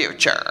have a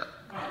future.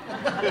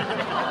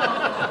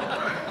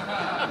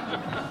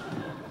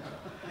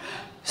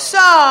 So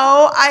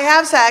I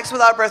have sex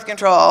without birth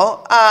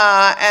control,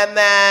 and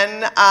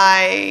then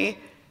I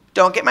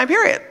don't get my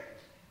period.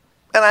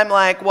 And I'm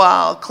like,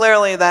 well,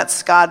 clearly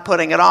that's God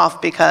putting it off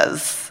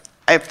because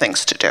I have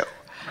things to do.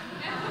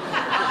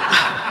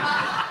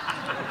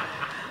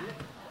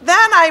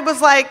 Then I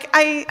was like,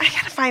 I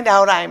gotta find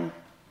out I'm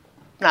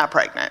not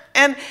pregnant.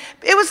 And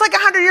it was like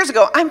 100 years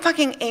ago. I'm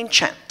fucking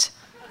ancient.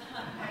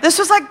 This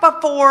was like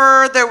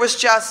before there was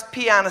just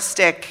pee on a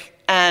stick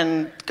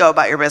and go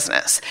about your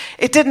business.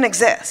 It didn't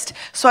exist.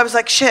 So I was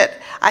like, shit,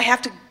 I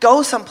have to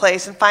go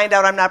someplace and find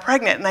out I'm not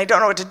pregnant, and I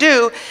don't know what to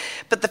do.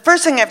 But the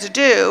first thing I have to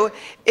do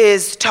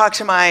is talk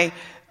to my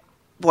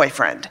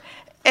boyfriend.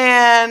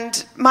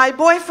 And my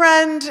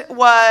boyfriend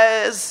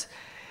was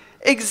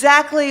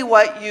exactly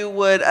what you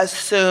would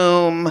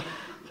assume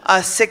a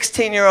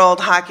 16-year-old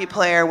hockey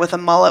player with a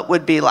mullet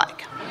would be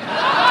like.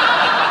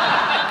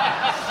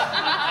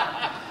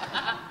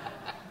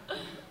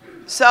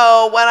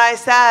 So when I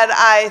said,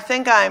 I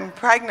think I'm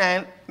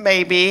pregnant,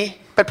 maybe,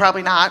 but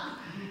probably not,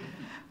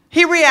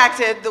 he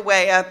reacted the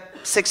way a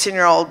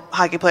 16-year-old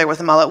hockey player with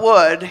a mullet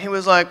would. He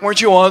was like,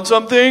 weren't you on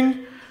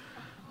something?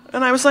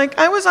 And I was like,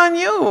 I was on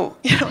you.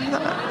 You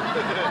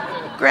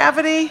know,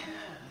 gravity,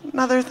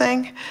 another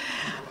thing.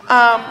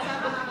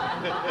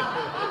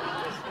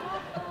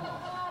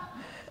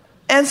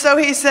 And so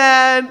he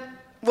said,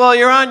 well,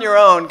 you're on your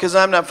own because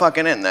I'm not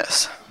fucking in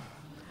this.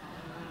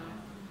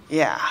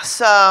 Yeah,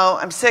 so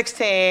I'm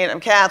 16, I'm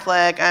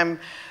Catholic, I'm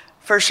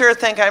for sure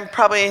think I'm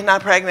probably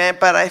not pregnant,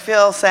 but I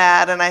feel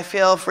sad and I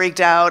feel freaked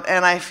out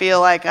and I feel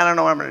like I don't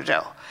know what I'm going to do.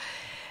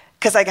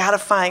 Because I got to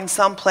find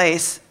some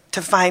place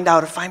to find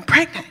out if I'm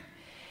pregnant.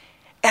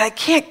 And I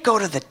can't go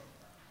to the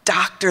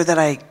doctor that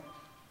I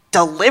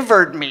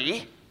delivered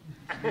me.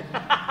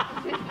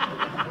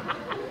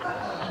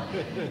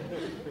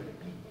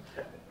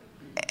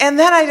 And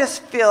then I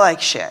just feel like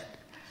shit,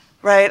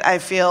 right? I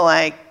feel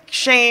like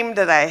shamed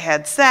that I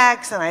had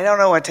sex and I don't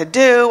know what to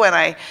do,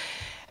 and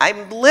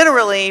I'm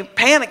literally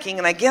panicking,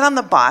 and I get on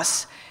the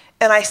bus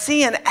and I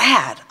see an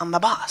ad on the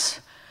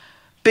bus.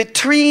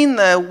 Between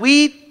the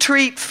We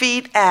Treat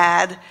Feet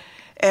ad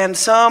and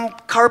some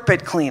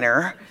carpet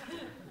cleaner,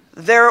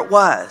 there it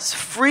was,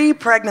 free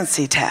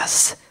pregnancy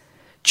tests,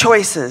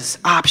 choices,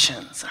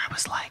 options. I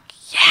was like,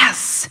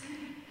 yes,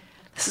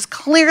 this is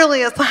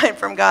clearly a sign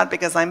from God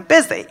because I'm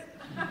busy.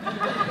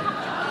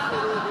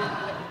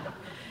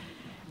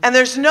 And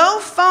there's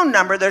no phone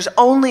number, there's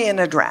only an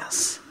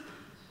address.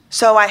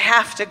 So I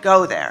have to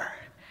go there.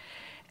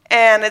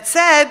 And it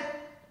said,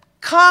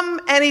 come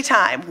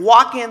anytime,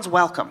 walk-ins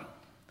welcome.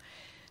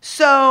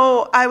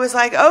 So I was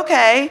like,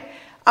 okay,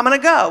 I'm gonna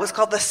go. It was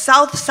called the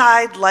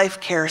Southside Life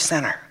Care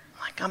Center.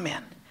 I'm like, I'm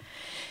in.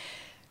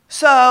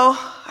 So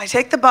I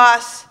take the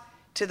bus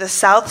to the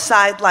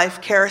Southside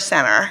Life Care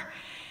Center,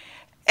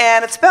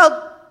 and it's spelled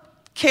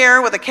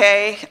care with a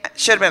K.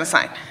 Should have been a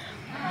sign.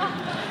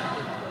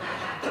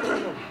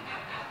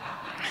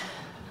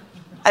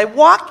 I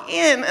walk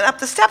in and up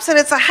the steps, and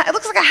it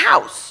looks like a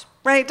house,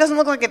 right? It doesn't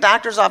look like a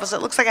doctor's office.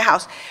 It looks like a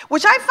house,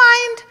 which I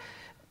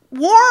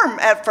find warm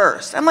at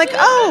first. I'm like,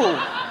 oh,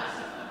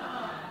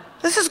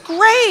 this is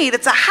great.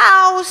 It's a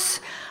house.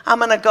 I'm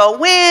going to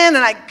go in,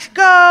 and I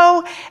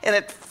go, and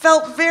it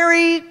felt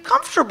very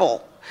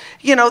comfortable.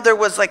 You know, there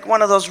was like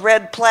one of those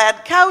red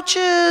plaid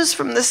couches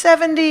from the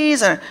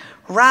 70s, and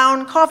a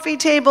round coffee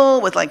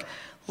table with like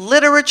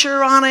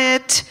literature on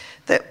it.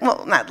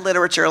 Well, not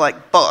literature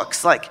like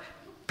books, like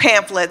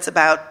pamphlets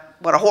about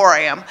what a whore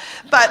I am.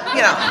 But,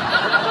 you know.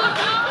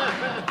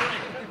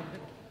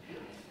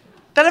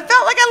 But it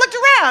felt like I looked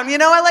around, you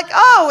know.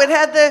 It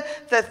had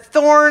the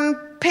thorn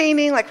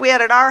painting like we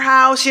had at our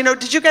house. You know,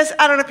 did you guys,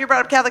 I don't know if you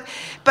brought up Catholic,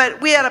 but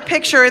we had a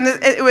picture, and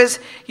it was,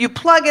 you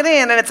plug it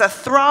in, and it's a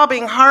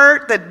throbbing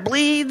heart that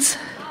bleeds.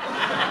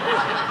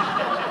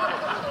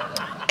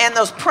 And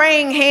those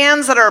praying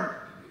hands that are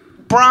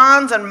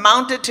bronze and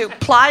mounted to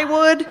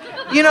plywood.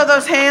 You know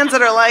those hands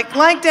that are like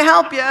to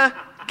help you,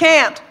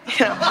 can't.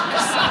 You know.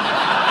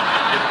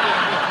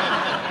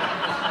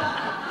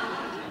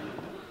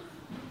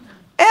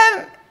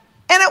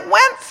 And it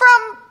went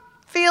from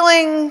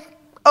feeling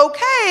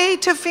okay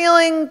to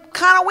feeling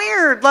kind of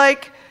weird.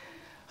 Like,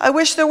 I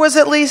wish there was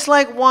at least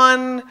like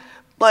one,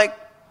 like,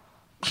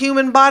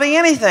 human body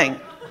anything,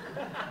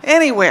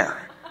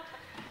 anywhere.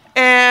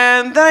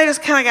 And then I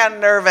just kind of got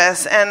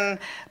nervous,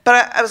 but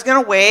I was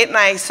going to wait, and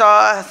I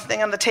saw a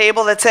thing on the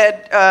table that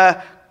said,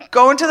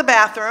 go into the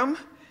bathroom,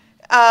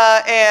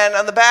 and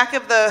on the back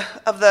of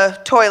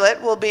the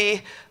toilet will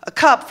be a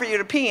cup for you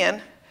to pee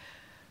in.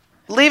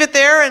 Leave it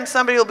there, and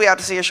somebody will be out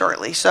to see you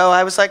shortly. So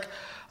I was like,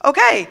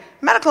 okay,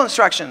 medical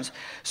instructions.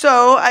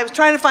 So I was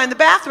trying to find the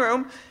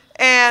bathroom,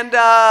 and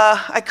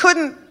I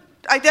couldn't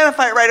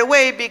identify it right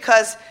away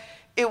because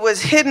it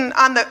was hidden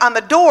on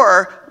the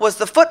door was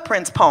the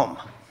Footprints poem.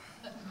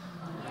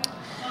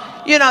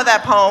 You know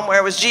that poem where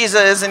it was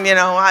Jesus, and, you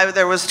know,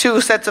 there was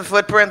 2 sets of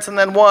footprints and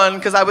then one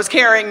because I was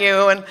carrying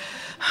you, and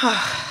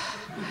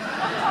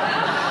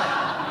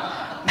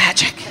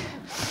magic.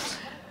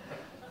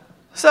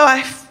 So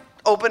I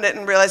opened it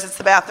and realized it's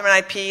the bathroom, and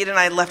I peed, and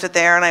I left it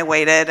there, and I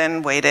waited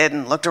and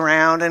looked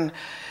around and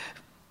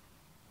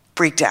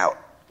freaked out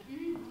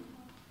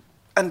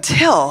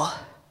until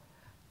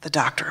the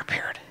doctor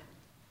appeared.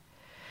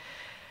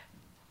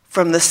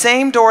 From the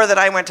same door that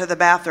I went to the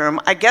bathroom,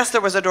 I guess there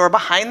was a door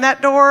behind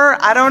that door,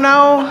 I don't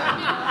know.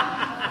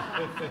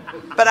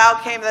 But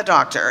out came the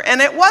doctor. And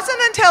it wasn't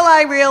until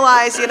I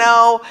realized, you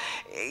know,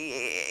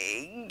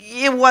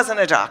 it wasn't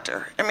a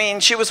doctor. I mean,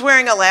 she was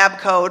wearing a lab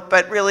coat,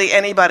 but really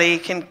anybody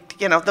can,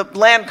 you know, the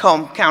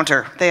Lancome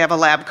counter, they have a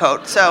lab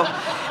coat. So,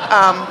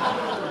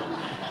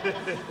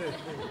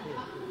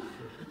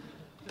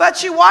 but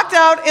she walked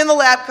out in the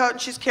lab coat, and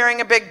she's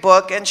carrying a big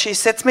book, and she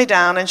sits me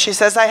down, and she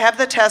says, I have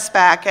the tests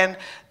back, and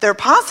they're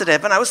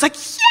positive. And I was like,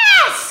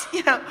 yes!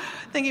 You know,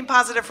 thinking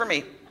positive for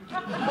me.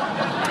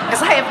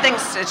 Because I have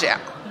things to do,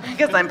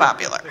 because I'm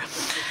popular.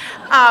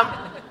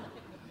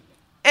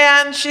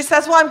 And she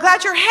says, well, I'm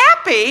glad you're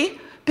happy,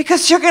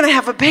 because you're going to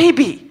have a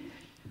baby.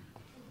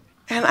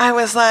 And I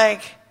was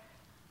like,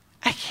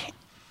 I can't.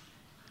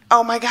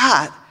 Oh, my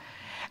God.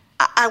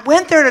 I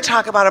went there to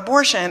talk about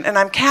abortion, and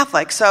I'm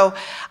Catholic, so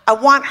I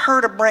want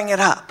her to bring it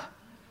up.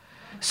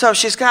 So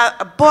she's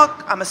got a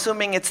book. I'm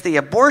assuming it's the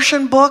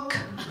abortion book.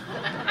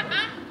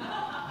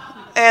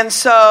 And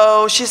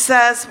so she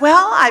says,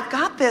 well, I've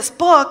got this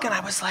book. And I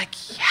was like,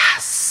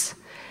 yes.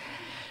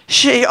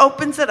 She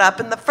opens it up,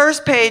 and the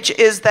first page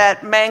is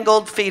that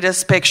mangled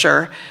fetus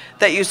picture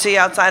that you see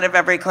outside of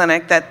every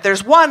clinic, that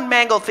there's one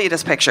mangled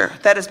fetus picture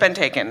that has been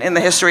taken in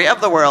the history of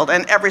the world,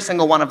 and every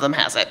single one of them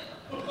has it.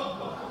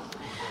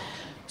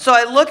 So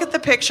I look at the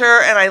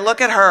picture, and I look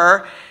at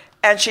her,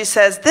 and she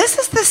says, this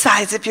is the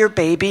size of your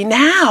baby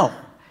now.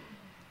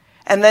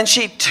 And then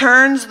she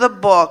turns the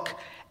book,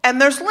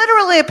 and there's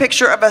literally a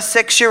picture of a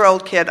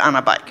 6-year-old kid on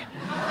a bike.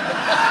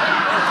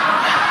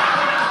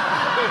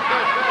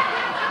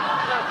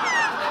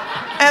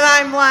 And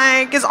I'm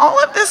like, is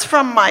all of this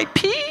from my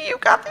pee? You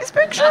got these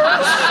pictures?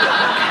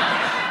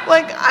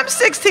 Like, I'm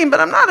 16, but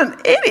I'm not an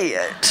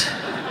idiot.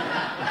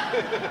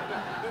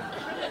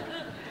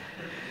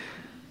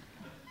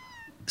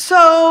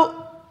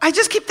 So I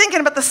just keep thinking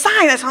about the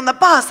sign that's on the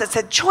bus that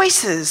said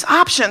choices,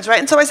 options, right?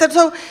 And so I said,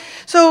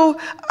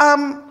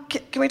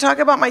 can we talk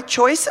about my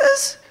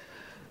choices?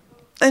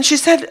 And she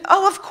said,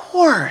 oh, of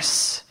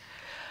course.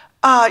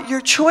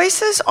 Your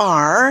choices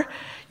are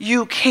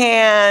you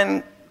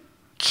can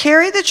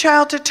carry the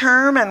child to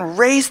term and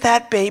raise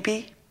that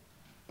baby.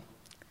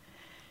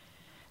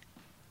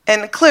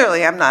 And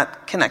clearly I'm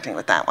not connecting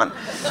with that one.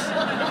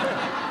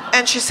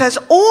 And she says,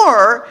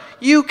 or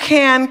you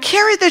can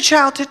carry the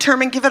child to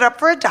term and give it up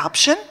for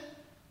adoption.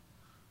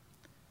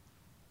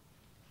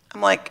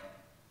 I'm like,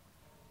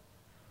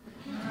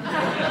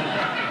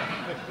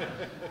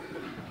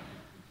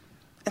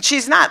 and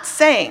she's not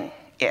saying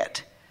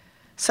it.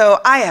 So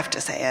I have to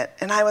say it.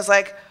 And I was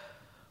like,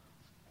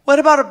 what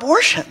about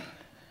abortion?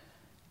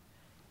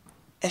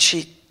 And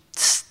she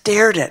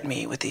stared at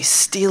me with these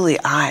steely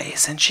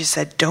eyes, and she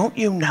said, don't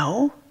you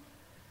know?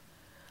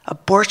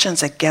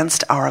 Abortion's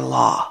against our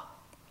law.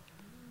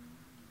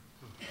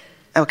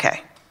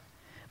 Okay.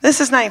 This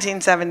is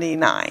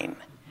 1979.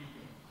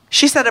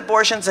 She said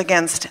abortion's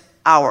against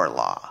our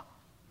law.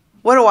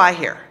 What do I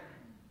hear?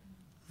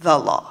 The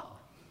law,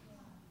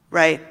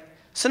 right?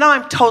 So now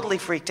I'm totally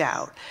freaked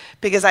out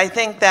because I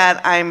think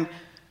that I'm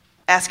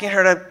asking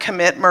her to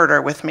commit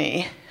murder with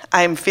me.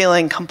 I'm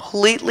feeling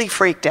completely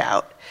freaked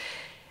out.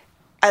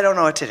 I don't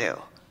know what to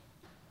do,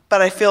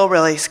 but I feel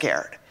really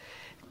scared.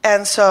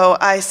 And so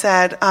I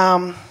said,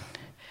 I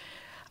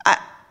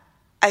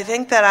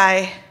think that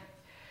I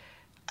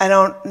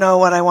don't know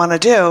what I want to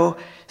do.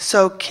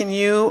 So can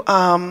you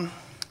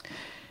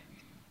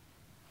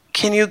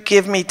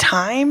give me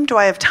time? Do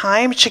I have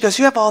time? She goes,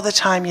 you have all the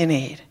time you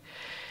need.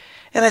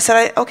 And I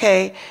said,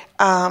 okay,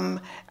 I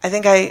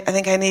think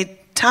I need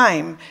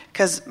time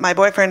because my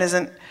boyfriend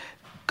isn't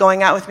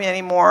going out with me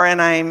anymore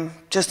and I'm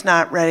just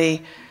not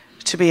ready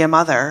to be a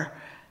mother.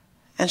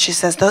 And she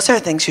says, those are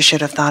things you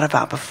should have thought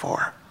about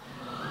before.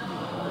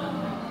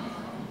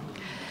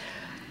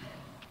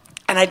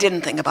 And I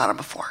didn't think about them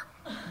before.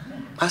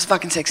 I was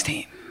fucking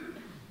 16.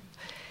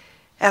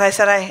 And I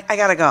said, I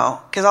gotta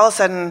go. Because all of a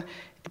sudden,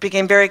 it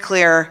became very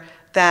clear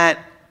that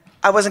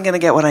I wasn't gonna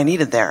get what I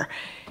needed there.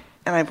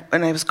 And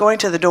I was going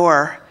to the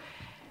door,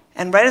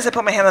 and right as I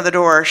put my hand on the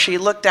door, she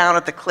looked down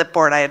at the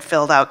clipboard I had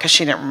filled out because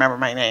she didn't remember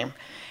my name.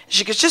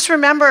 She goes, just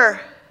remember,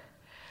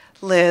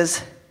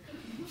 Liz,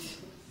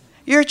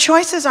 your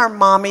choices are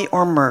mommy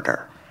or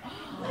murder.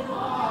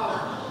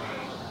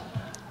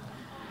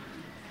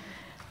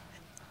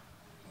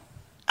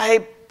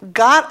 I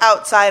got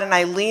outside and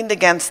I leaned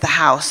against the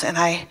house and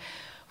I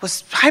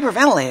was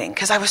hyperventilating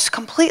because I was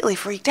completely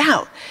freaked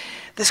out.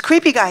 This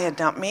creepy guy had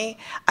dumped me.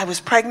 I was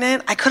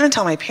pregnant. I couldn't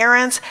tell my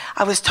parents.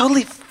 I was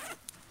totally,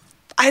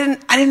 I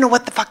didn't know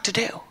what the fuck to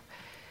do.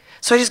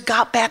 So I just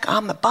got back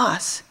on the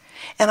bus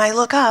and I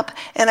look up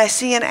and I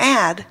see an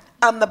ad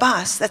on the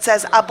bus that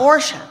says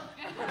abortion.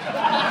 But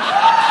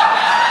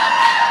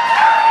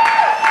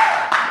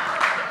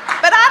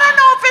I don't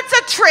know if it's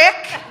a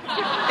trick.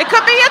 It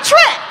could be a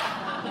trick.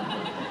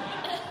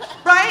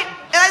 Right?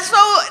 And so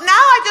now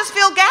I just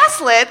feel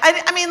gaslit.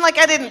 I mean, like,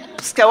 I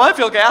didn't go, I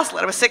feel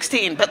gaslit. I was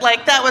 16, but,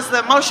 like, that was the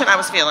emotion I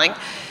was feeling.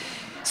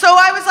 So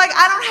I was like,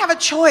 I don't have a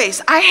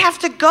choice. I have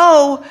to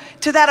go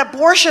to that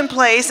abortion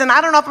place, and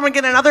I don't know if I'm going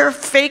to get another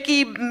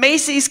fakey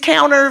Macy's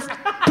counter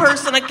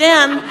person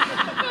again,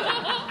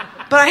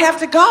 but I have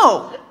to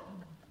go.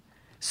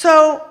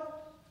 So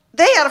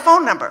they had a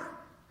phone number.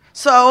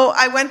 So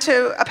I went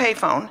to a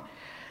payphone,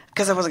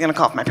 because I wasn't going to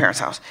call from my parents'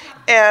 house,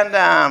 and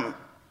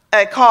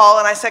I called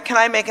and I said, can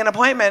I make an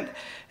appointment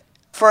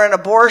for an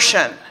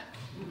abortion?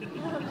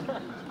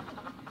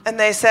 And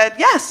they said,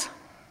 yes,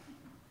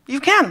 you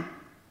can.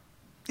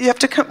 You have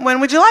to come, when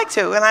would you like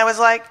to? And I was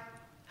like,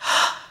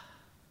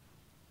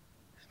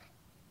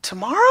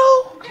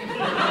 tomorrow?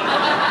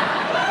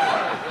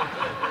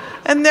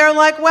 And they're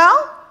like,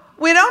 well,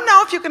 we don't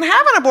know if you can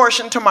have an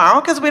abortion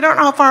tomorrow because we don't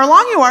know how far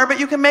along you are, but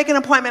you can make an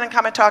appointment and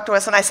come and talk to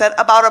us. And I said,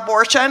 about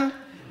abortion?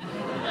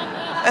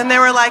 And they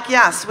were like,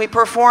 yes, we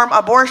perform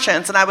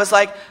abortions. And I was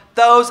like,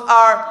 those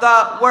are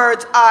the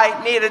words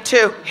I needed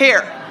to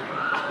hear.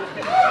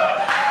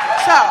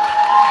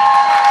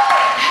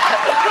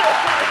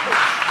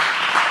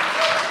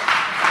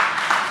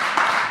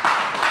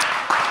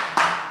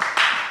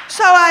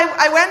 So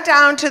I went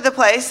down to the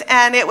place,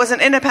 and it was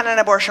an independent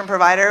abortion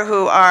provider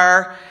who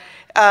are,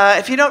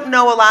 if you don't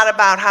know a lot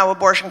about how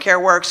abortion care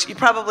works, you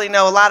probably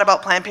know a lot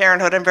about Planned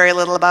Parenthood and very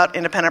little about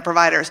independent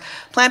providers.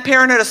 Planned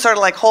Parenthood is sort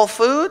of like Whole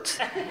Foods,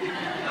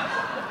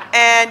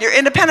 and your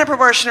independent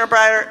abortion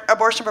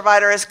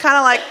provider is kind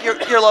of like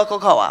your local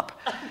co-op.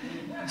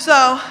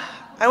 So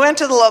I went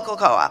to the local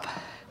co-op,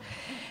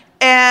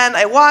 and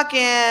I walk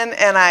in,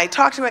 and I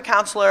talk to a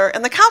counselor,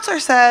 and the counselor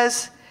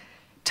says,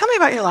 tell me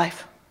about your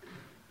life.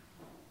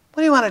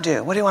 What do you want to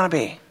do? What do you want to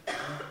be?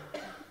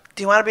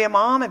 Do you want to be a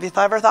mom? Have you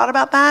ever thought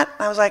about that?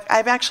 And I was like,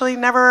 I've actually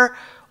never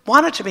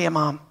wanted to be a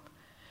mom.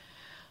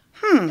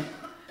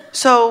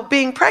 So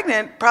being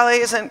pregnant probably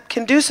isn't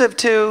conducive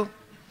to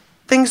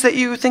things that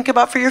you think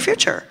about for your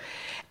future.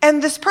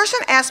 And this person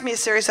asked me a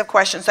series of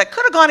questions that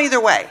could have gone either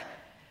way.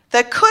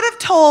 That could have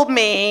told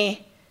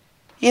me,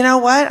 you know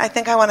what, I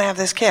think I want to have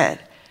this kid.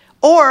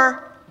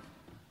 Or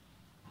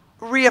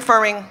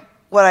reaffirming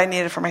what I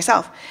needed for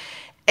myself.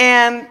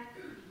 And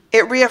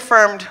it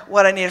reaffirmed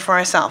what I needed for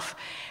myself.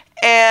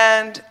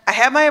 And I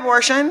had my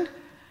abortion,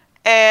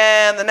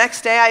 and the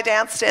next day I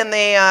danced in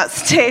the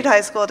state high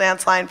school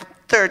dance line,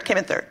 came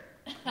in third.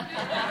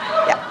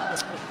 Yeah.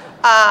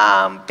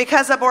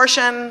 Because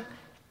abortion,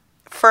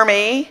 for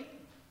me,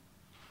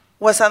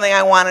 was something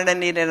I wanted and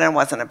needed and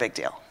wasn't a big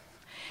deal.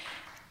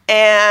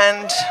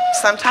 And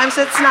sometimes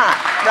it's not,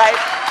 right?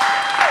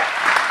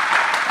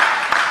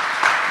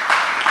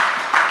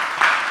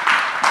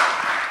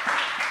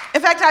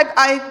 In fact,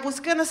 I was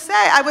going to say,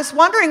 I was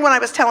wondering when I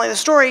was telling the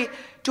story,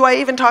 do I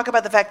even talk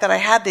about the fact that I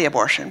had the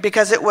abortion?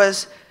 Because it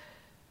was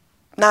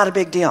not a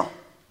big deal.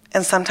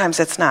 And sometimes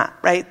it's not,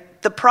 right?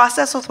 The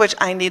process with which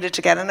I needed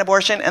to get an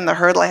abortion and the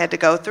hurdle I had to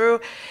go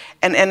through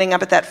and ending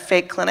up at that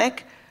fake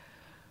clinic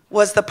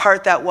was the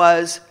part that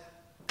was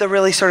the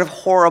really sort of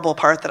horrible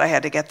part that I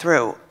had to get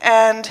through.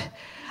 And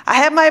I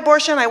had my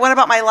abortion, I went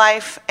about my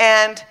life,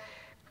 and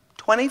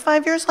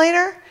 25 years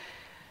later,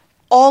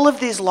 all of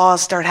these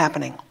laws start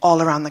happening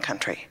all around the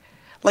country.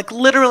 Like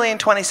literally in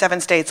 27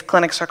 states,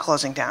 clinics are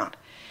closing down.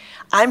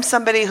 I'm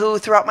somebody who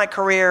throughout my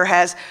career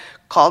has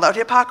called out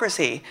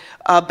hypocrisy,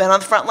 been on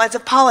the front lines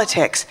of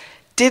politics,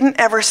 didn't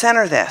ever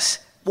center this,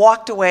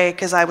 walked away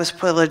because I was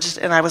privileged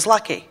and I was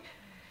lucky.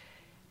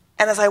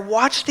 And as I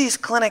watched these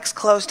clinics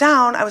close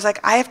down, I was like,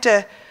 I have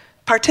to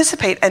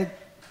participate and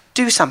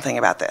do something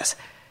about this.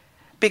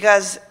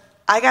 Because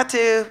I got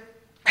to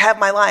have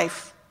my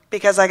life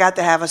because I got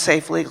to have a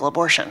safe, legal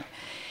abortion.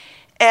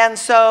 And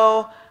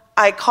so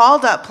I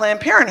called up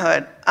Planned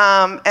Parenthood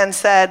and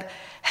said,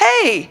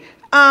 hey,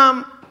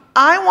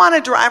 I want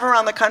to drive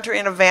around the country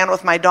in a van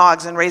with my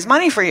dogs and raise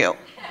money for you.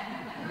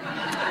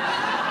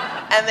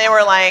 And they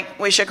were like,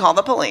 we should call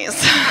the police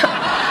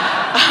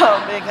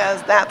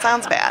because that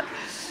sounds bad.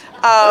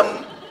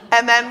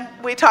 And then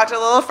we talked a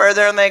little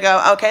further and they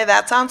go, okay,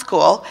 that sounds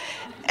cool.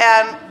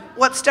 And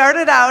what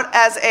started out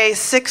as a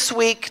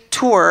 6-week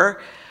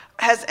tour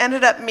has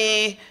ended up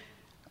me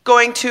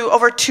going to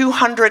over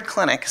 200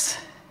 clinics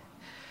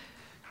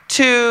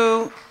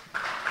to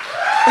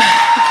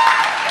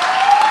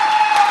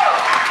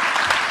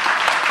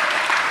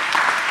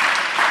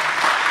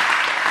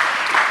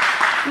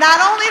not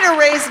only to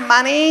raise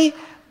money,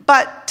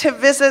 but to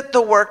visit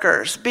the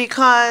workers.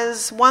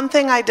 Because one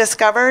thing I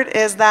discovered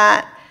is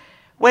that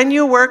when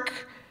you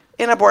work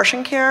in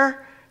abortion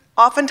care,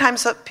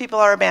 oftentimes people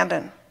are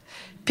abandoned.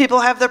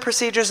 People have their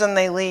procedures and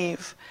they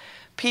leave.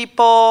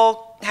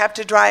 People have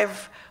to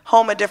drive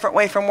home a different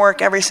way from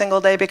work every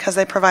single day because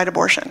they provide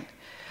abortion.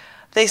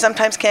 They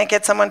sometimes can't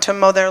get someone to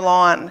mow their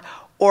lawn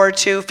or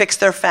to fix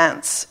their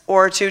fence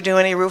or to do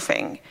any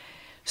roofing.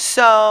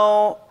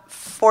 So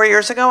 4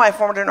 years ago, I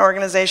formed an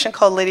organization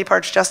called Lady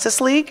Parts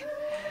Justice League.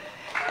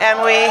 And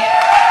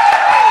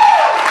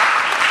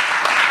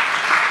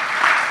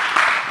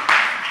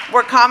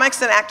we're comics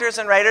and actors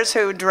and writers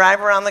who drive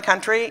around the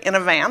country in a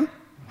van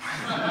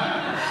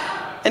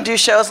and do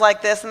shows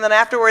like this. And then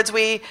afterwards,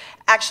 we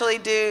actually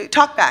do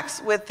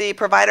talkbacks with the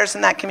providers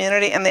in that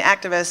community and the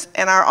activists.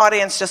 And our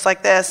audience, just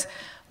like this,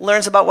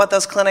 learns about what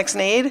those clinics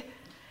need.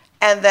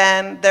 And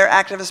then their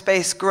activist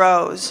base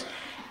grows.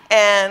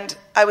 And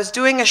I was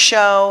doing a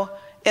show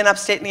in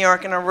upstate New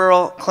York in a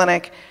rural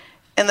clinic.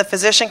 And the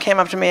physician came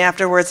up to me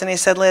afterwards and he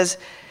said, Liz,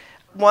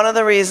 one of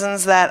the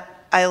reasons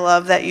that I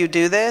love that you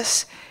do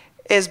this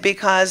is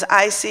because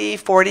I see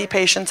 40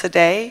 patients a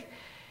day,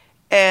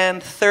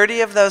 and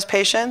 30 of those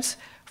patients,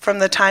 from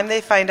the time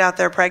they find out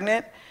they're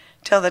pregnant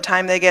till the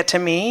time they get to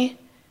me,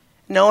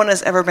 no one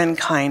has ever been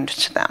kind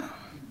to them.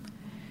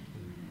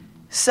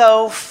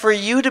 So for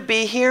you to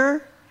be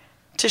here,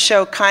 to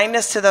show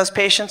kindness to those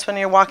patients when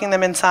you're walking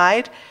them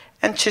inside,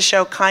 and to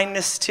show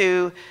kindness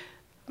to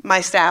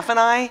my staff and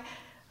I,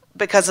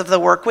 because of the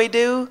work we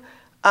do,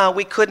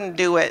 we couldn't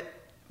do it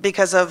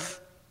because of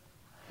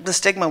the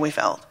stigma we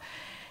felt.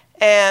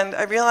 And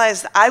I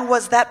realized I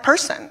was that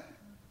person.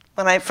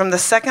 From the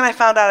second I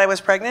found out I was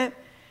pregnant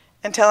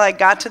until I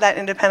got to that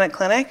independent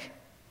clinic,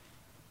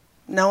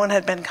 no one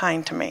had been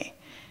kind to me.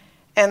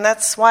 And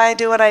that's why I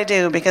do what I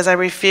do, because I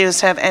refuse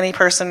to have any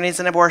person who needs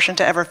an abortion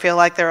to ever feel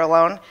like they're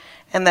alone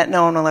and that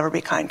no one will ever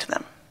be kind to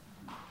them.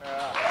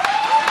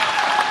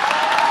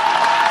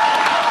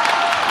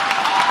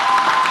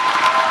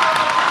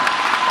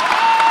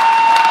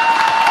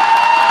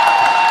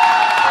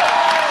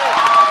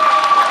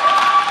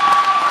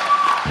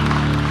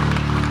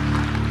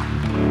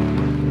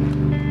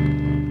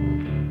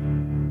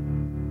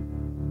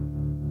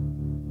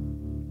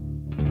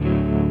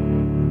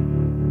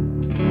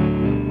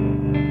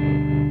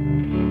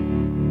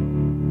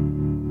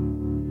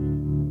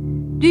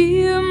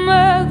 Dear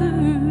mother,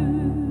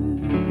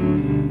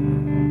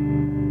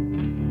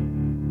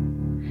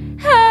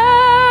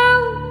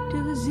 how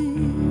does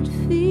it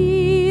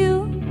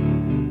feel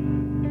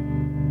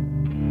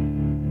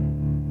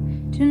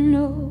to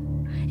know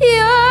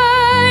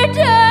your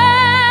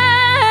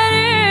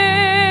daddy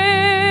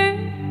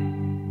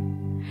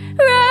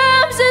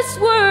roams this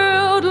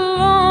world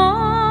alone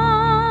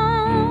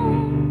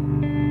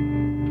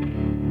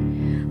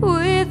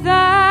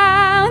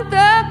without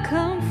the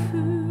comfort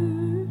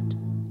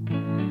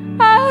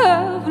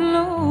of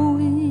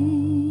knowing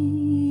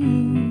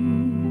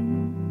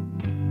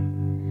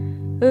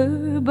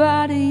her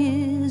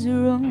body is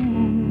wrong?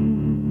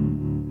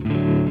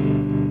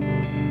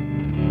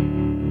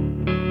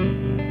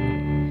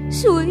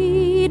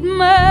 Sweet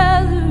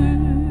mother,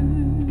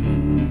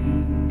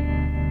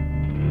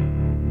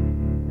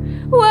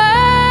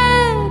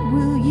 what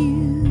will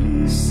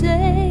you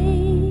say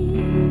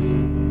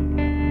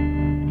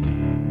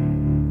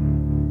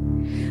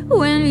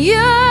when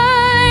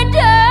your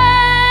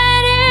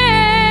daughter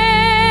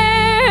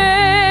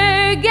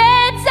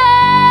gets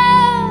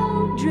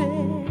all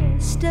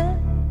dressed up?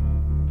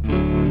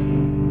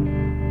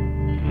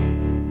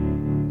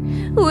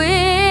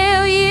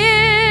 Will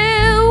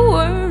you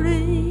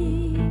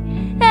worry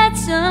that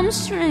some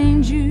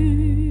stranger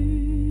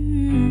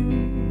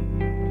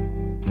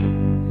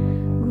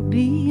will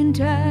be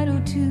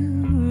entitled to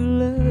her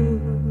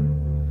love?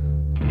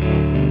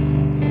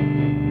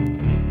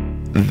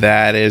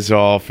 That is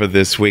all for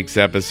this week's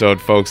episode,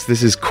 folks.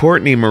 This is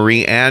Courtney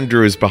Marie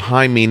Andrews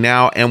behind me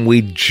now, and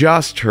we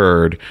just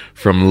heard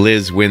from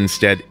Liz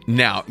Winstead.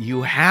 Now,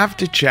 you have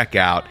to check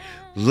out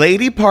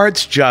Lady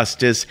Parts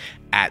Justice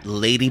at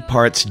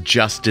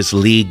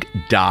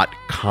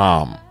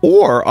ladypartsjusticeleague.com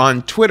or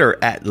on Twitter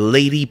at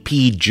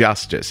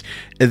LadyPJustice.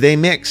 They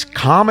mix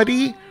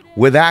comedy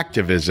with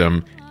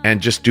activism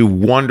and just do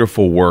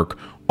wonderful work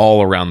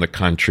all around the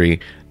country.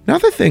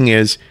 Another thing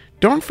is,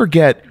 don't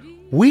forget,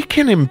 we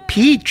can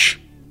impeach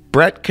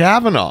Brett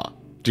Kavanaugh.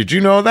 Did you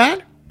know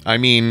that? I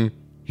mean,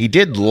 he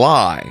did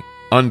lie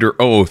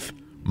under oath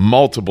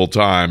multiple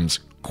times,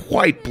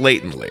 quite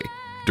blatantly,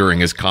 during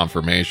his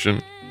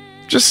confirmation.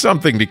 Just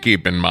something to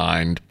keep in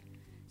mind.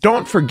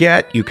 Don't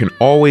forget, you can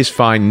always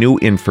find new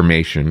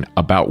information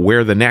about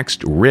where the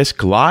next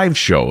Risk Live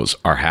shows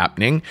are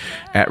happening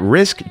at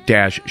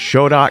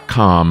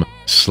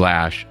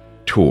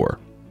risk-show.com/tour.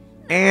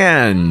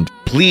 And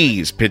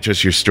please pitch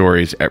us your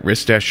stories at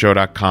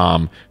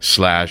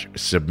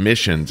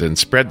risk-show.com/submissions and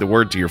spread the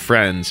word to your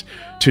friends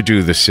to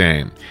do the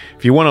same.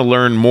 If you want to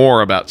learn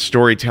more about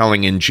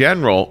storytelling in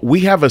general,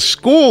 we have a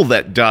school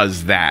that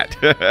does that.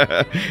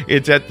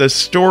 It's at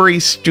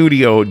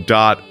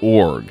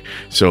thestorystudio.org.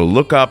 So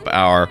look up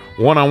our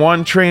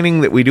one-on-one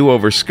training that we do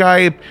over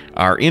Skype,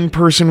 our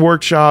in-person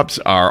workshops,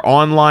 our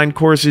online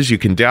courses you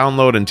can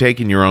download and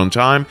take in your own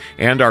time,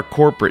 and our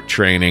corporate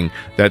training.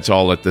 That's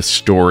all at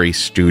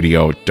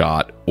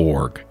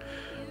thestorystudio.org.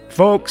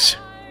 Folks,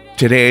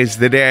 today's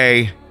the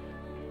day.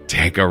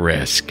 Take a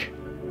risk.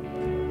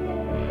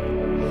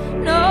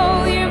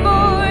 No, you're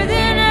more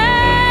than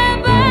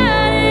anybody.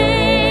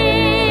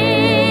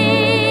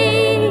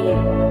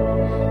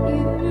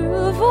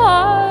 You're of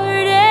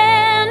heart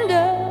and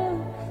of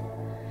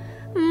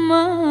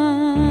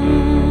mind.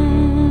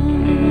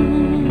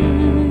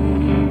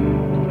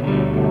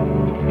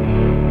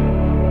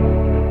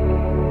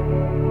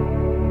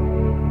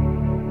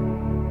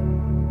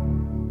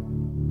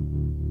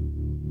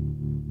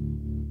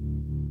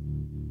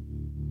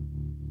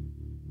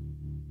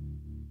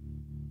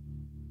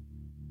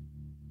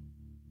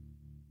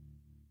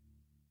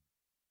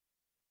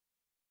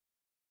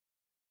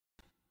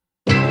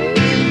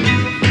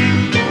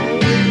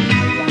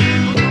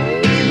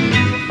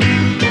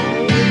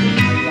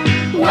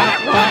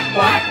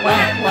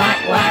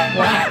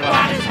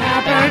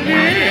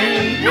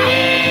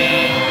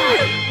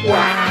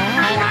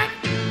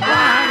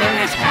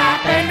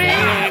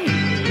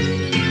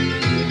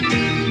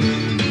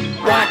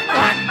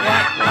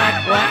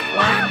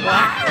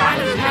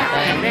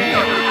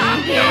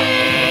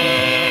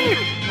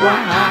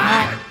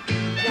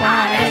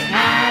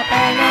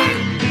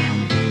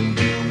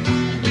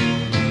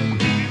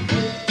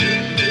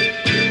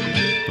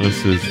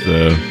 This is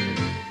the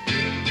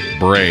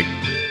break,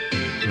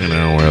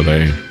 where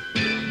they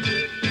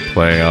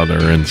play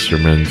other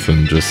instruments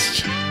and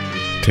just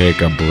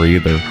take a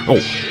breather.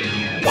 Oh.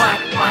 What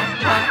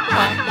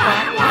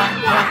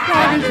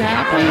is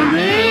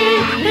happening?